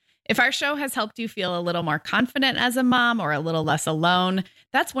review. If our show has helped you feel a little more confident as a mom or a little less alone,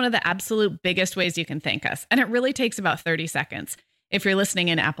 that's one of the absolute biggest ways you can thank us. And it really takes about 30 seconds. If you're listening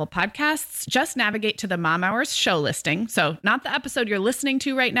in Apple Podcasts, just navigate to the Mom Hour's show listing. So not the episode you're listening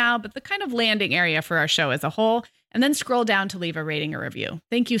to right now, but the kind of landing area for our show as a whole, and then scroll down to leave a rating or review.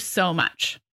 Thank you so much.